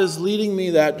God is leading me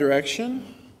that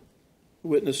direction.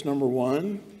 Witness number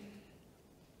 1.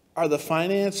 Are the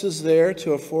finances there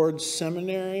to afford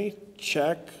seminary?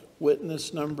 Check.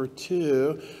 Witness number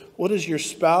 2. What does your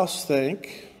spouse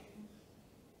think?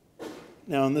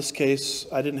 Now, in this case,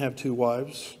 I didn't have 2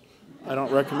 wives. I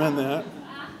don't recommend that.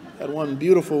 I had one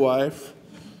beautiful wife.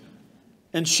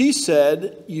 And she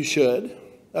said, you should.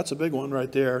 That's a big one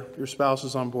right there. Your spouse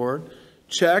is on board.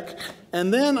 Check.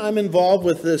 And then I'm involved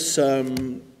with this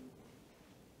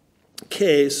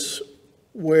case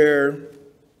where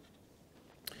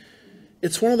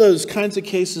it's one of those kinds of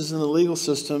cases in the legal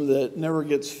system that never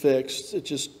gets fixed. It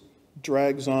just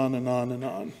drags on and on and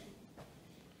on.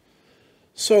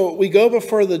 So we go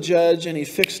before the judge, and he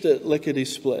fixed it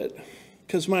lickety-split.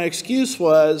 Because my excuse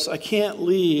was, I can't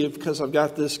leave because I've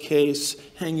got this case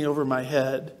hanging over my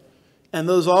head. And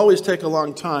those always take a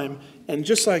long time. And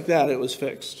just like that, it was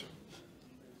fixed.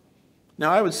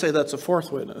 Now, I would say that's a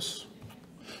 4th witness.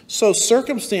 So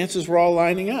circumstances were all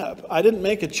lining up. I didn't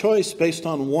make a choice based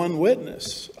on one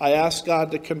witness. I asked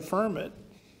God to confirm it.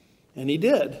 And he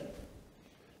did.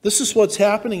 This is what's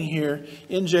happening here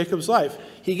in Jacob's life.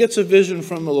 He gets a vision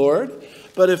from the Lord.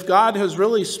 But if God has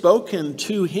really spoken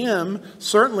to him,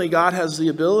 certainly God has the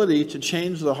ability to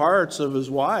change the hearts of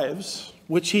his wives,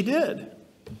 which he did.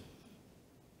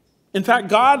 In fact,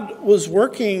 God was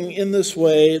working in this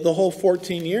way the whole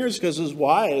 14 years because his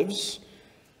wives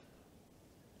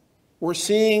were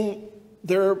seeing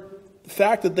the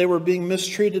fact that they were being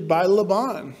mistreated by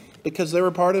Laban because they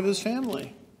were part of his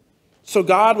family. So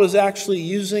God was actually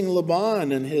using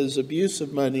Laban and his abuse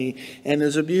of money and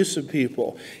his abuse of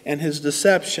people and his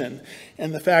deception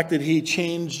and the fact that he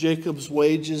changed Jacob's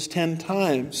wages 10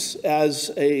 times as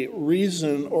a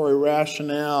reason or a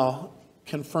rationale,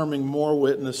 confirming more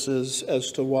witnesses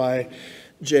as to why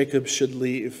Jacob should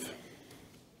leave.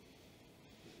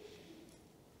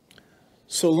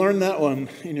 So learn that one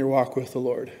in your walk with the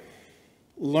Lord.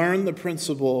 Learn the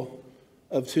principle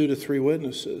of 2 to 3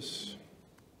 witnesses.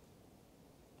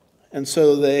 And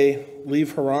so they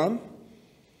leave Haran,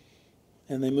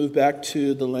 and they move back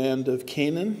to the land of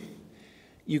Canaan.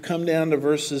 You come down to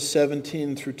verses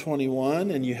 17 through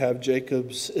 21, and you have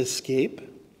Jacob's escape.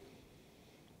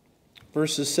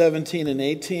 Verses 17 and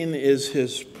 18 is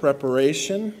his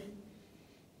preparation.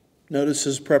 Notice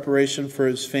his preparation for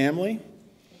his family.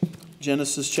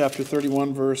 Genesis chapter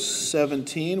 31, verse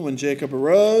 17, when Jacob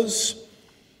arose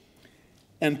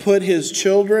and put his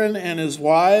children and his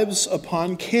wives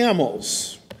upon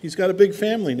camels. He's got a big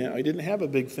family now. He didn't have a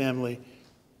big family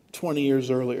 20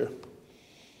 years earlier.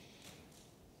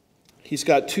 He's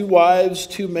got 2 wives,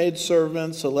 2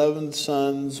 maidservants, 11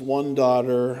 sons, 1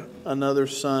 daughter. Another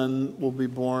son will be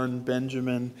born,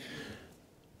 Benjamin,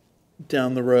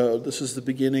 down the road. This is the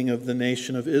beginning of the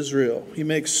nation of Israel. He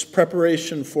makes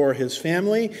preparation for his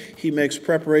family. He makes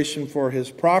preparation for his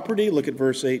property. Look at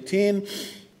verse 18.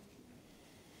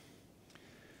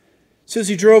 It says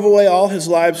he drove away all his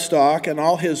livestock and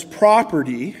all his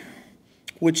property,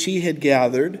 which he had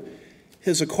gathered,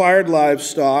 his acquired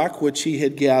livestock, which he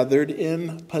had gathered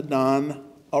in Padan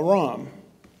Aram.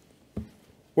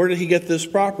 Where did he get this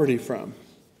property from?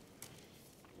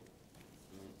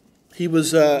 He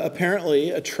was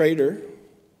apparently a trader,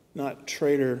 not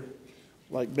trader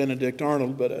like Benedict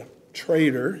Arnold, but a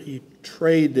trader. He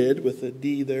traded, with a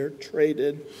D there,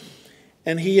 traded.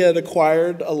 And he had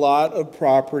acquired a lot of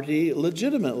property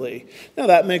legitimately. Now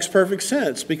that makes perfect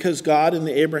sense because God in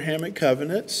the Abrahamic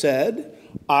covenant said,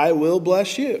 I will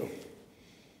bless you.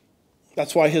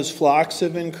 That's why his flocks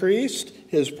have increased,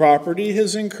 his property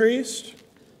has increased.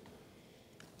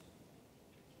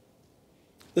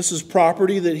 This is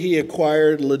property that he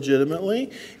acquired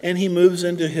legitimately, and he moves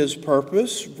into his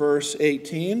purpose, verse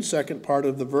 18, second part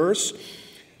of the verse,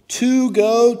 to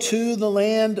go to the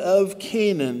land of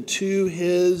Canaan, to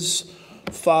his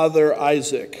father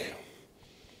Isaac.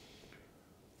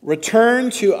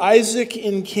 Return to Isaac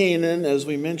in Canaan, as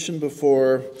we mentioned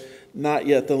before, not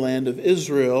yet the land of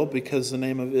Israel, because the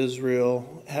name of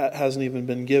Israel hasn't even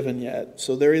been given yet.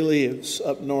 So there he leaves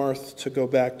up north to go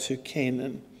back to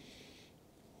Canaan.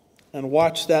 And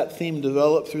watch that theme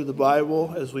develop through the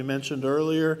Bible. As we mentioned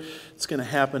earlier, it's going to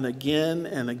happen again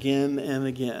and again and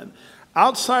again.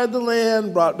 Outside the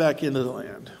land, brought back into the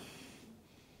land.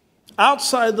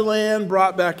 Outside the land,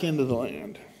 brought back into the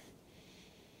land.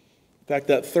 In fact,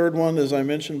 that third one, as I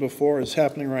mentioned before, is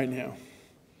happening right now.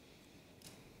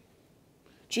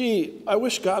 Gee, I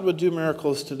wish God would do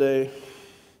miracles today.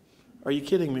 Are you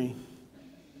kidding me?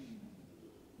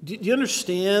 Do you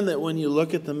understand that when you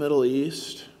look at the Middle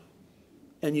East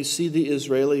and you see the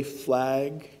Israeli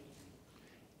flag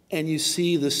and you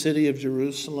see the city of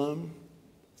Jerusalem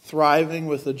thriving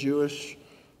with a Jewish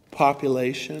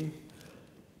population,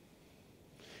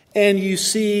 and you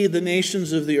see the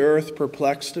nations of the earth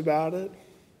perplexed about it,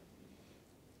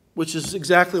 which is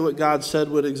exactly what God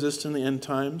said would exist in the end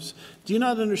times, do you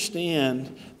not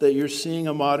understand that you're seeing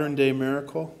a modern day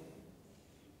miracle?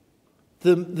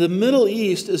 The Middle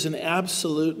East is an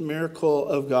absolute miracle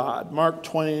of God. Mark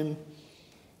Twain,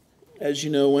 as you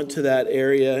know, went to that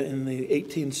area in the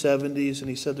 1870s, and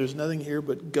he said, there's nothing here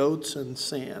but goats and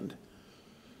sand.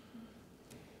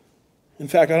 In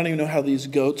fact, I don't even know how these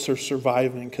goats are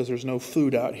surviving because there's no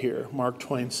food out here. Mark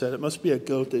Twain said, it must be a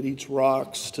goat that eats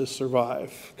rocks to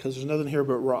survive because there's nothing here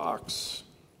but rocks.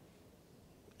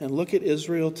 And look at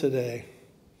Israel today.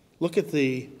 Look at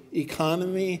the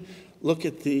economy. Look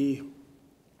at the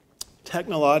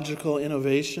technological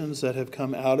innovations that have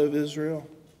come out of Israel.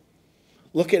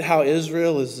 Look at how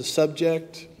Israel is the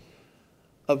subject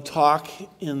of talk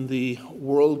in the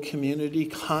world community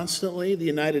constantly. The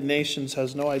United Nations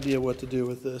has no idea what to do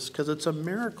with this because it's a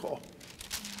miracle.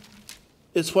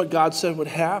 It's what God said would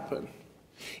happen.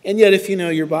 And yet, if you know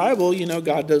your Bible, you know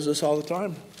God does this all the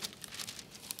time.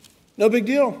 No big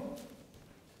deal.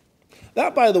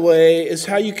 That, by the way, is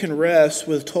how you can rest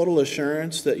with total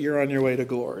assurance that you're on your way to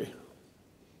glory.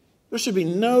 There should be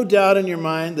no doubt in your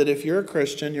mind that if you're a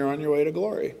Christian, you're on your way to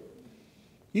glory.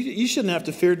 You shouldn't have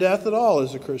to fear death at all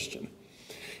as a Christian.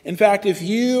 In fact, if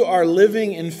you are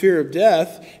living in fear of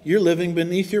death, you're living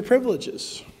beneath your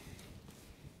privileges.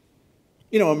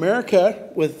 You know, America,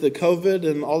 with the COVID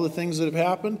and all the things that have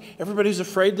happened, everybody's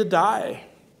afraid to die.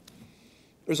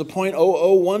 There's a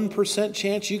 0.001%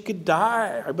 chance you could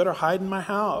die. I better hide in my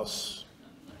house.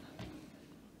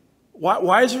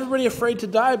 Why is everybody afraid to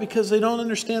die? Because they don't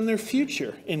understand their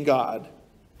future in God,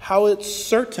 how it's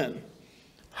certain.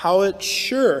 How it's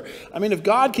sure. I mean, if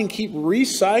God can keep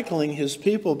recycling his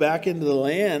people back into the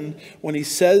land when he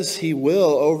says he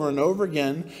will over and over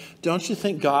again, don't you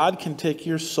think God can take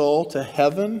your soul to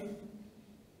heaven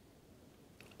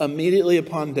immediately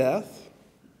upon death?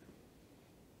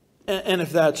 And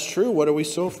if that's true, what are we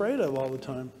so afraid of all the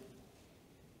time?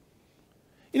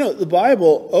 You know, the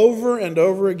Bible over and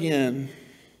over again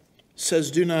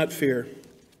says, do not fear.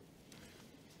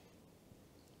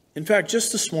 In fact,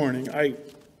 just this morning,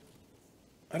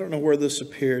 I don't know where this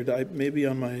appeared. Maybe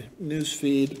on my news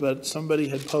feed, but somebody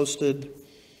had posted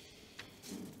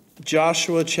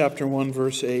Joshua chapter 1,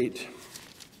 verse 8.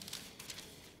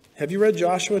 Have you read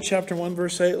Joshua chapter 1,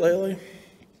 verse 8 lately?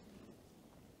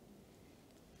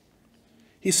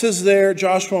 He says there,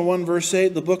 Joshua 1, verse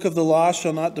 8, the book of the law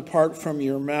shall not depart from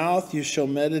your mouth. You shall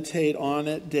meditate on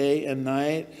it day and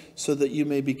night, so that you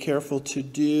may be careful to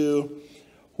do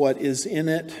what is in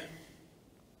it.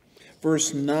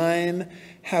 Verse 9,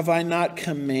 have I not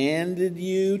commanded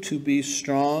you to be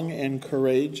strong and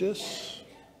courageous?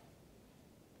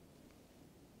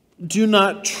 Do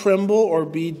not tremble or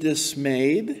be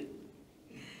dismayed.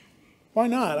 Why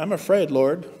not? I'm afraid,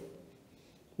 Lord.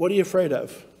 What are you afraid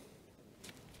of?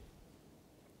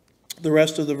 The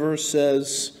rest of the verse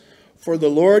says, for the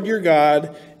Lord your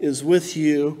God is with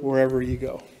you wherever you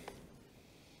go.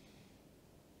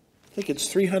 I think it's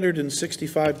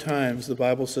 365 times the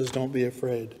Bible says don't be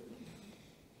afraid.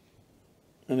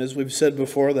 And as we've said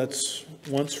before, that's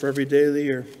once for every day of the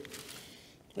year.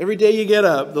 Every day you get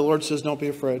up, the Lord says don't be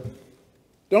afraid.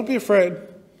 Don't be afraid.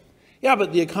 Yeah,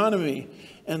 but the economy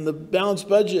and the balanced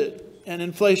budget and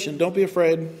inflation, don't be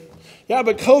afraid. Yeah,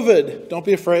 but COVID, don't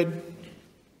be afraid.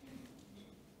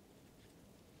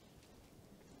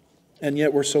 And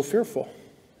yet we're so fearful.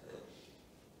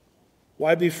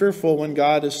 Why be fearful when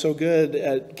God is so good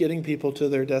at getting people to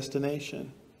their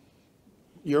destination?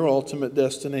 Your ultimate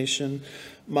destination,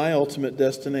 my ultimate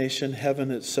destination,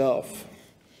 heaven itself.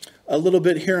 A little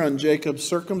bit here on Jacob's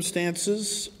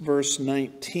circumstances, verse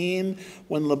 19.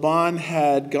 When Laban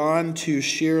had gone to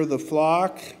shear the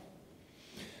flock,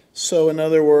 so in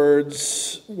other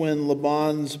words, when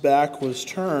Laban's back was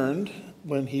turned,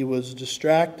 when he was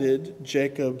distracted,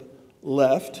 Jacob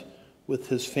left with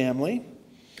his family.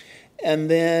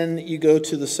 And then you go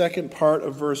to the second part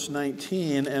of verse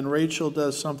 19, and Rachel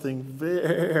does something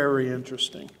very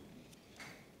interesting.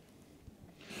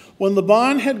 When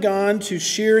Laban had gone to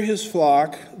shear his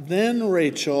flock, then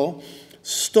Rachel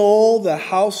stole the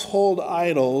household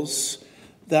idols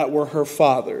that were her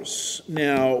father's.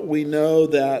 Now, we know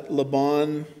that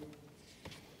Laban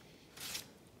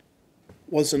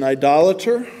was an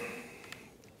idolater.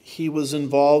 He was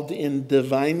involved in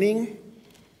divining.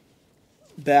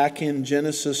 Back in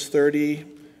Genesis 30,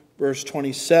 verse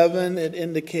 27, it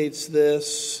indicates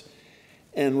this.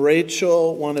 And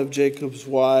Rachel, one of Jacob's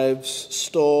wives,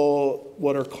 stole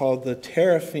what are called the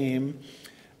teraphim,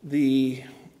 the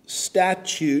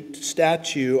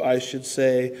statue, I should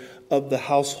say, of the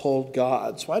household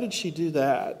gods. Why did she do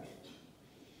that?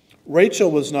 Rachel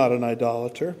was not an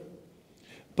idolater.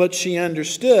 but she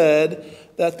understood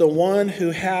that the one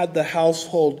who had the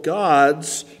household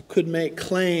gods could make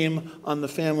claim on the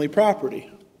family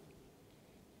property.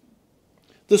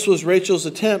 This was Rachel's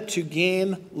attempt to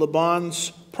gain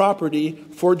Laban's property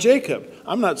for Jacob.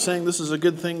 I'm not saying this is a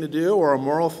good thing to do or a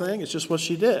moral thing. It's just what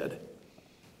she did.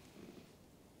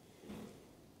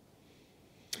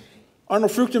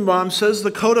 Arnold Fruchtenbaum says the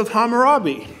Code of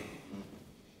Hammurabi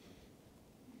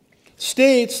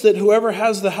states that whoever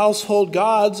has the household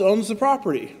gods owns the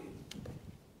property.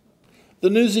 The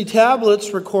Nuzi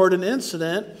tablets record an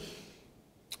incident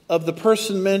of the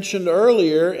person mentioned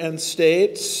earlier and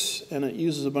states, and it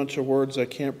uses a bunch of words I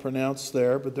can't pronounce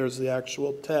there, but there's the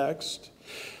actual text.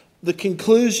 The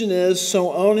conclusion is,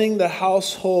 so owning the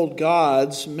household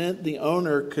gods meant the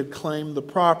owner could claim the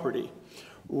property.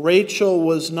 Rachel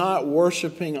was not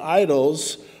worshiping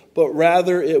idols, but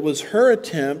rather it was her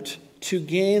attempt to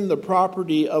gain the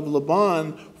property of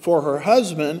Laban for her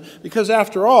husband, because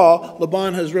after all,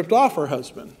 Laban has ripped off her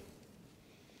husband.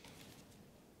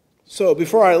 So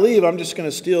before I leave, I'm just going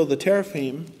to steal the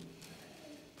teraphim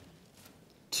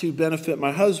to benefit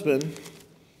my husband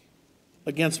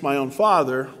against my own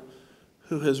father,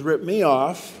 who has ripped me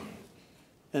off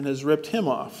and has ripped him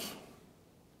off.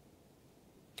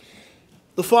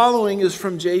 The following is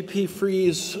from J.P.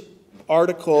 Free's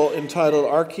article entitled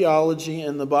Archaeology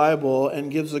in the Bible,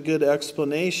 and gives a good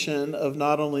explanation of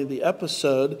not only the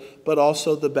episode, but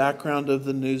also the background of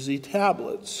the Nuzi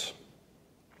tablets.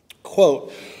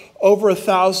 Quote, over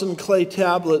 1,000 clay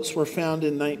tablets were found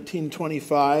in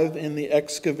 1925 in the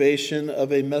excavation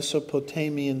of a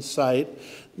Mesopotamian site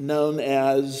known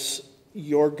as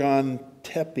Yorgan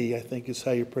Tepe, I think is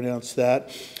how you pronounce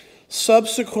that.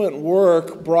 Subsequent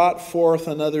work brought forth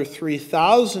another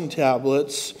 3,000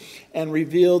 tablets and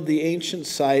revealed the ancient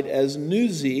site as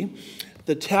Nuzi.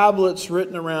 The tablets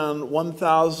written around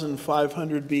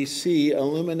 1500 BC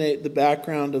illuminate the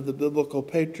background of the biblical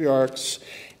patriarchs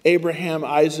Abraham,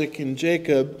 Isaac, and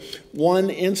Jacob. One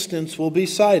instance will be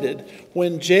cited.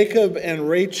 When Jacob and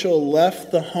Rachel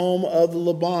left the home of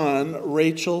Laban,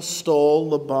 Rachel stole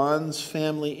Laban's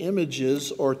family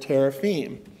images or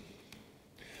teraphim.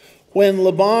 When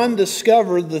Laban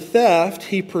discovered the theft,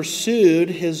 he pursued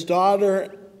his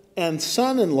daughter and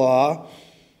son-in-law,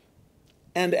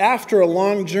 and after a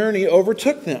long journey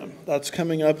overtook them. That's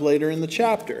coming up later in the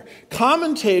chapter.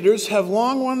 Commentators have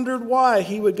long wondered why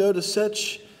he would go to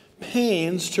such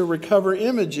pains to recover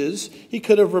images he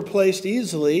could have replaced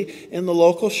easily in the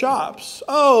local shops.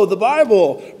 Oh, the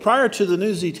Bible, prior to the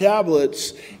Nuzi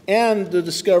tablets and the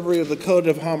discovery of the Code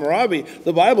of Hammurabi,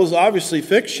 the Bible is obviously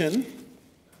fiction,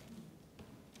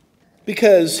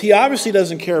 because he obviously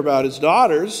doesn't care about his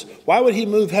daughters. Why would he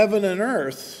move heaven and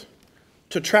earth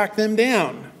to track them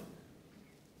down?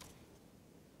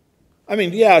 I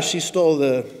mean, yeah, she stole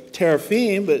the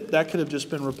teraphim, but that could have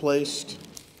just been replaced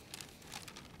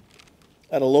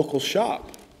at a local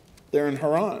shop there in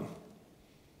Haran.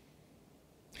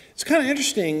 It's kind of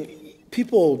interesting.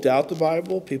 People doubt the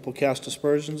Bible. People cast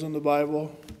aspersions on the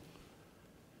Bible.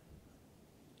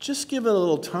 Just give it a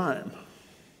little time.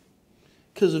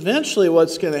 Because eventually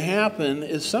what's going to happen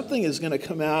is something is going to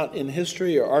come out in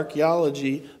history or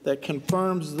archaeology that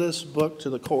confirms this book to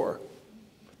the core.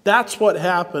 That's what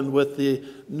happened with the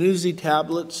Nuzi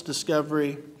tablets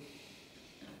discovery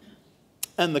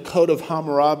and the Code of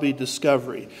Hammurabi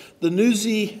discovery. The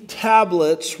Nuzi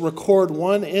tablets record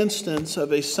one instance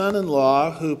of a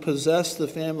son-in-law who possessed the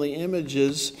family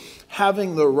images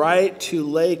having the right to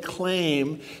lay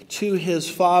claim to his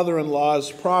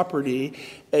father-in-law's property,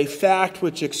 a fact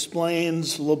which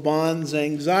explains Laban's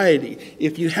anxiety.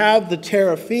 If you have the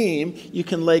teraphim, you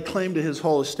can lay claim to his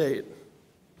whole estate.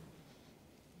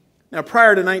 Now,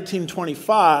 prior to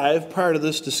 1925, prior to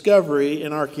this discovery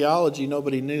in archaeology,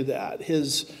 nobody knew that.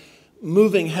 His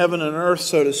moving heaven and earth,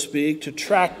 so to speak, to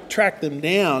track them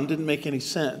down didn't make any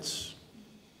sense.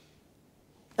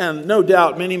 And no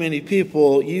doubt many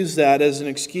people use that as an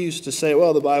excuse to say,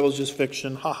 well, the Bible's just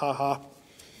fiction, ha ha ha.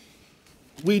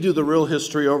 We do the real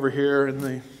history over here in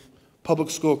the public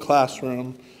school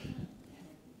classroom.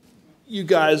 You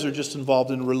guys are just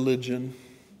involved in religion.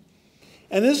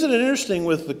 And isn't it interesting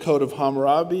with the Code of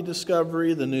Hammurabi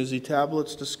discovery, the Nuzi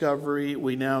tablets discovery,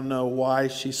 we now know why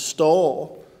she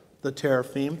stole the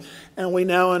teraphim, and we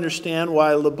now understand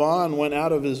why Laban went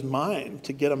out of his mind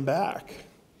to get them back.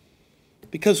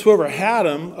 Because whoever had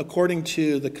them, according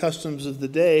to the customs of the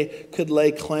day, could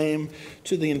lay claim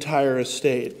to the entire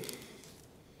estate.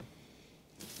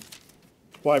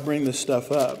 Why bring this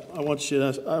stuff up? I want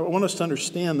us to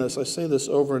understand this. I say this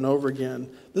over and over again.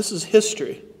 This is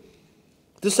history.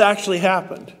 This actually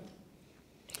happened.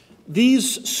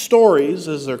 These stories,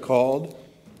 as they're called,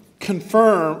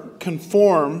 conform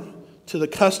to the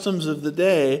customs of the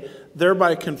day,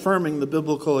 thereby confirming the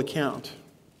biblical account.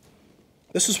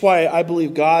 This is why I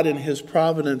believe God in his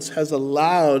providence has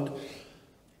allowed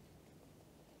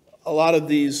a lot of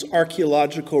these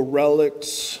archaeological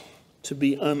relics to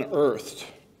be unearthed.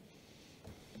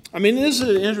 I mean, isn't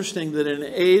it interesting that in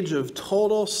an age of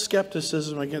total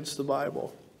skepticism against the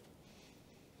Bible,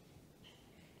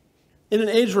 in an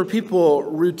age where people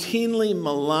routinely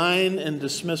malign and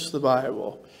dismiss the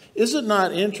Bible, is it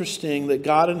not interesting that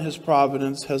God in his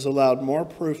providence has allowed more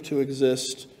proof to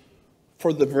exist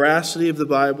for the veracity of the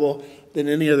Bible than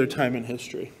any other time in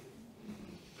history?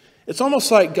 It's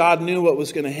almost like God knew what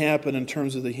was going to happen in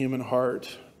terms of the human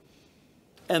heart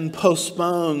and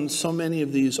postponed so many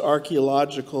of these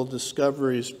archaeological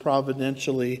discoveries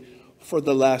providentially for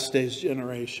the last days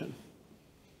generation,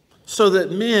 so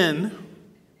that men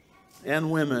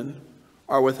and women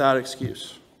are without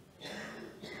excuse.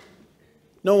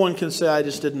 No one can say, I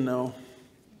just didn't know.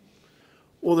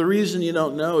 Well, the reason you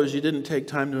don't know is you didn't take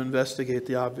time to investigate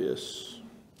the obvious.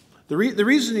 The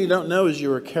reason you don't know is you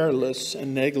were careless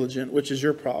and negligent, which is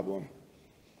your problem,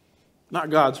 not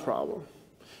God's problem.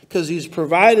 Because he's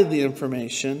provided the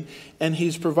information and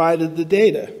he's provided the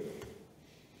data.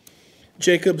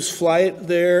 Jacob's flight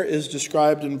there is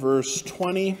described in verse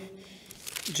 20.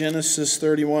 Genesis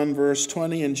 31, verse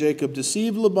 20. And Jacob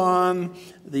deceived Laban,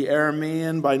 the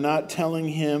Aramean, by not telling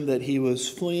him that he was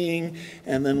fleeing.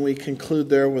 And then we conclude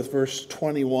there with verse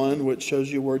 21, which shows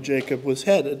you where Jacob was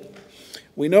headed.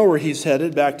 We know where he's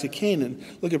headed, back to Canaan.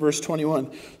 Look at verse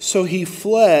 21. So he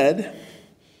fled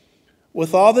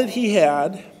with all that he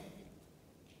had.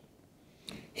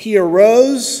 He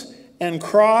arose and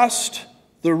crossed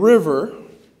the river.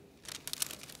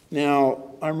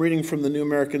 Now, I'm reading from the New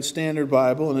American Standard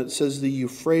Bible, and it says the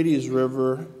Euphrates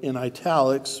River in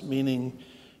italics, meaning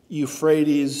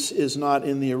Euphrates is not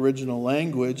in the original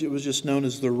language. It was just known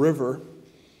as the river.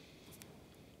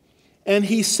 And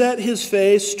he set his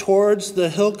face towards the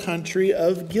hill country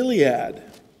of Gilead.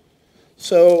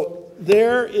 So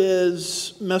there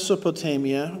is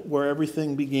Mesopotamia, where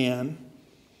everything began.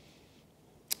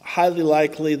 Highly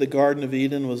likely the Garden of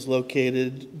Eden was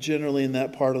located generally in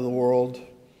that part of the world,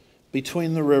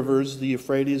 between the rivers, the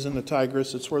Euphrates and the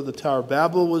Tigris. It's where the Tower of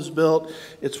Babel was built.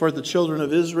 It's where the children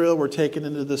of Israel were taken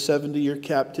into the 70-year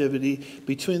captivity,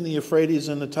 between the Euphrates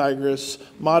and the Tigris,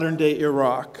 modern-day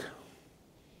Iraq.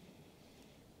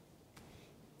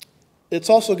 It's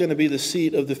also going to be the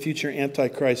seat of the future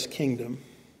Antichrist kingdom.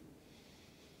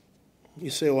 You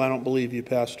say, well, I don't believe you,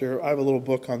 Pastor. I have a little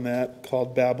book on that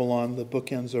called Babylon, the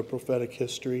Bookends of Prophetic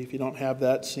History. If you don't have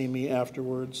that, see me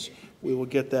afterwards. We will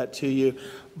get that to you.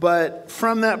 But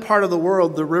from that part of the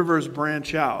world, the rivers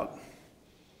branch out.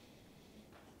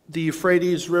 The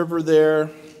Euphrates River there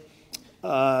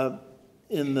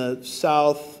in the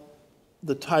south,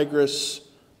 the Tigris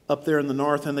up there in the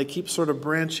north, and they keep sort of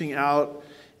branching out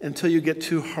until you get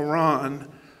to Haran,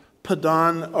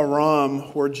 Padan Aram,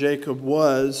 where Jacob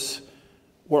was,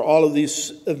 where all of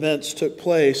these events took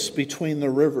place between the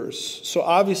rivers. So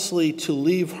obviously to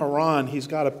leave Haran, he's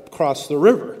got to cross the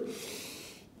river.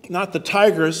 Not the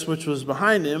Tigris, which was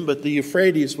behind him, but the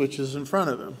Euphrates, which is in front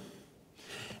of him.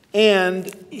 And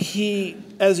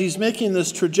as he's making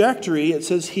this trajectory, it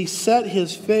says he set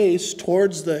his face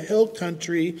towards the hill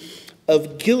country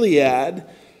of Gilead,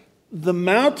 the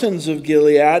mountains of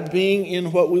Gilead being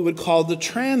in what we would call the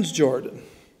Transjordan,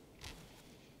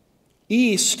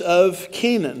 east of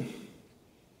Canaan.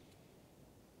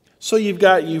 So you've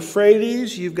got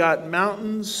Euphrates, you've got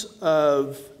mountains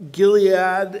of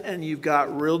Gilead, and you've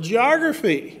got real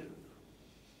geography.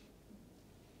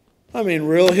 I mean,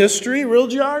 real history, real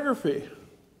geography.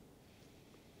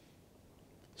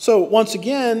 So once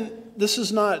again, this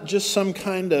is not just some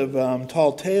kind of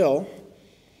tall tale.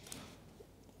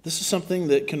 This is something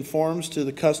that conforms to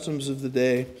the customs of the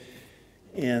day,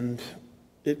 and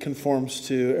it conforms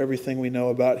to everything we know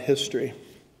about history.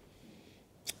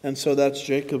 And so that's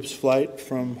Jacob's flight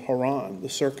from Haran, the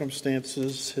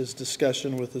circumstances, his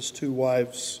discussion with his two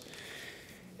wives,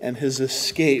 and his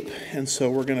escape. And so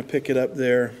we're going to pick it up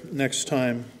there next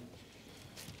time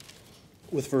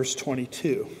with verse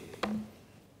 22,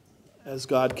 as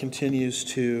God continues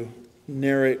to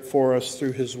narrate for us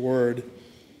through his word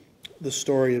the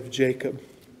story of Jacob.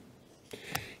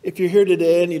 If you're here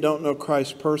today and you don't know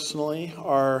Christ personally,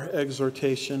 our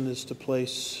exhortation is to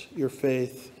place your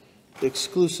faith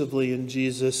exclusively in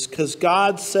Jesus, because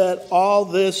God set all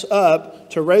this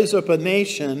up to raise up a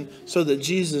nation so that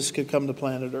Jesus could come to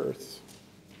planet Earth.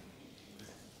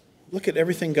 Look at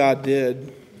everything God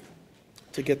did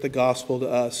to get the gospel to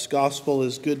us. Gospel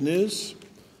is good news.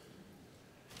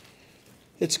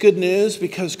 It's good news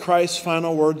because Christ's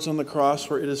final words on the cross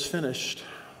were, "It is finished."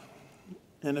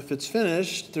 And if it's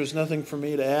finished, there's nothing for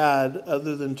me to add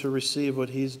other than to receive what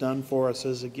he's done for us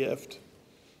as a gift.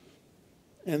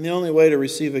 And the only way to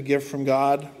receive a gift from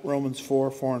God, Romans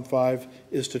 4 and 5,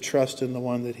 is to trust in the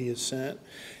one that he has sent.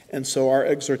 And so our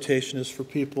exhortation is for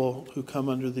people who come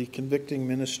under the convicting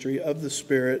ministry of the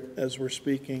Spirit as we're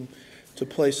speaking, to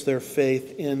place their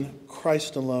faith in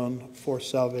Christ alone for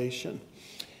salvation.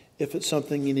 If it's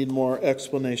something you need more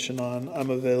explanation on, I'm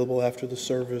available after the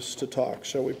service to talk.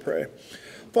 Shall we pray?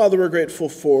 Father, we're grateful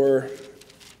for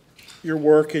your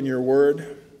work and your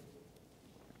word,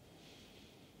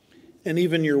 and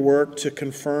even your work to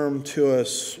confirm to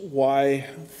us why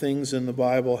things in the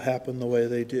Bible happen the way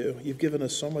they do. You've given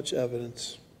us so much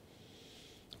evidence.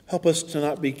 Help us to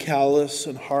not be callous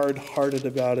and hard-hearted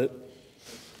about it,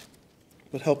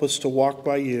 but help us to walk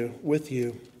by you,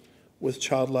 with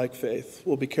childlike faith.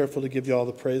 We'll be careful to give you all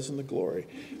the praise and the glory.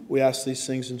 We ask these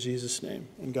things in Jesus' name.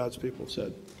 And God's people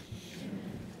said,